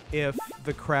if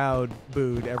the crowd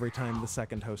booed every time the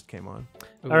second host came on.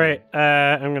 Ooh. All right,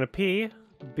 I'm gonna pee.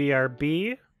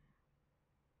 BRB.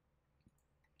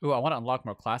 Ooh, I want to unlock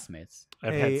more classmates.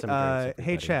 I've hey, had some drinks, hey,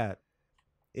 everybody. chat.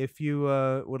 If you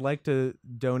would like to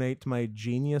donate to my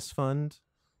Genius Fund,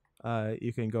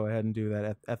 you can go ahead and do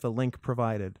that at the link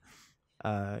provided.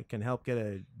 It can help get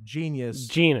a genius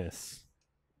Genus.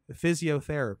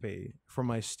 physiotherapy for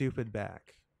my stupid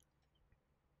back.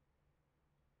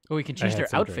 Oh, we can I change had their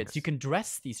some outfits. drinks. You can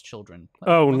dress these children.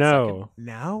 Oh One no.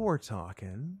 Now we're talking.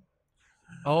 second.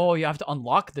 Oh, you have to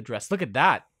unlock the dress. Look at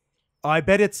that. I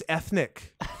bet it's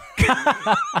ethnic.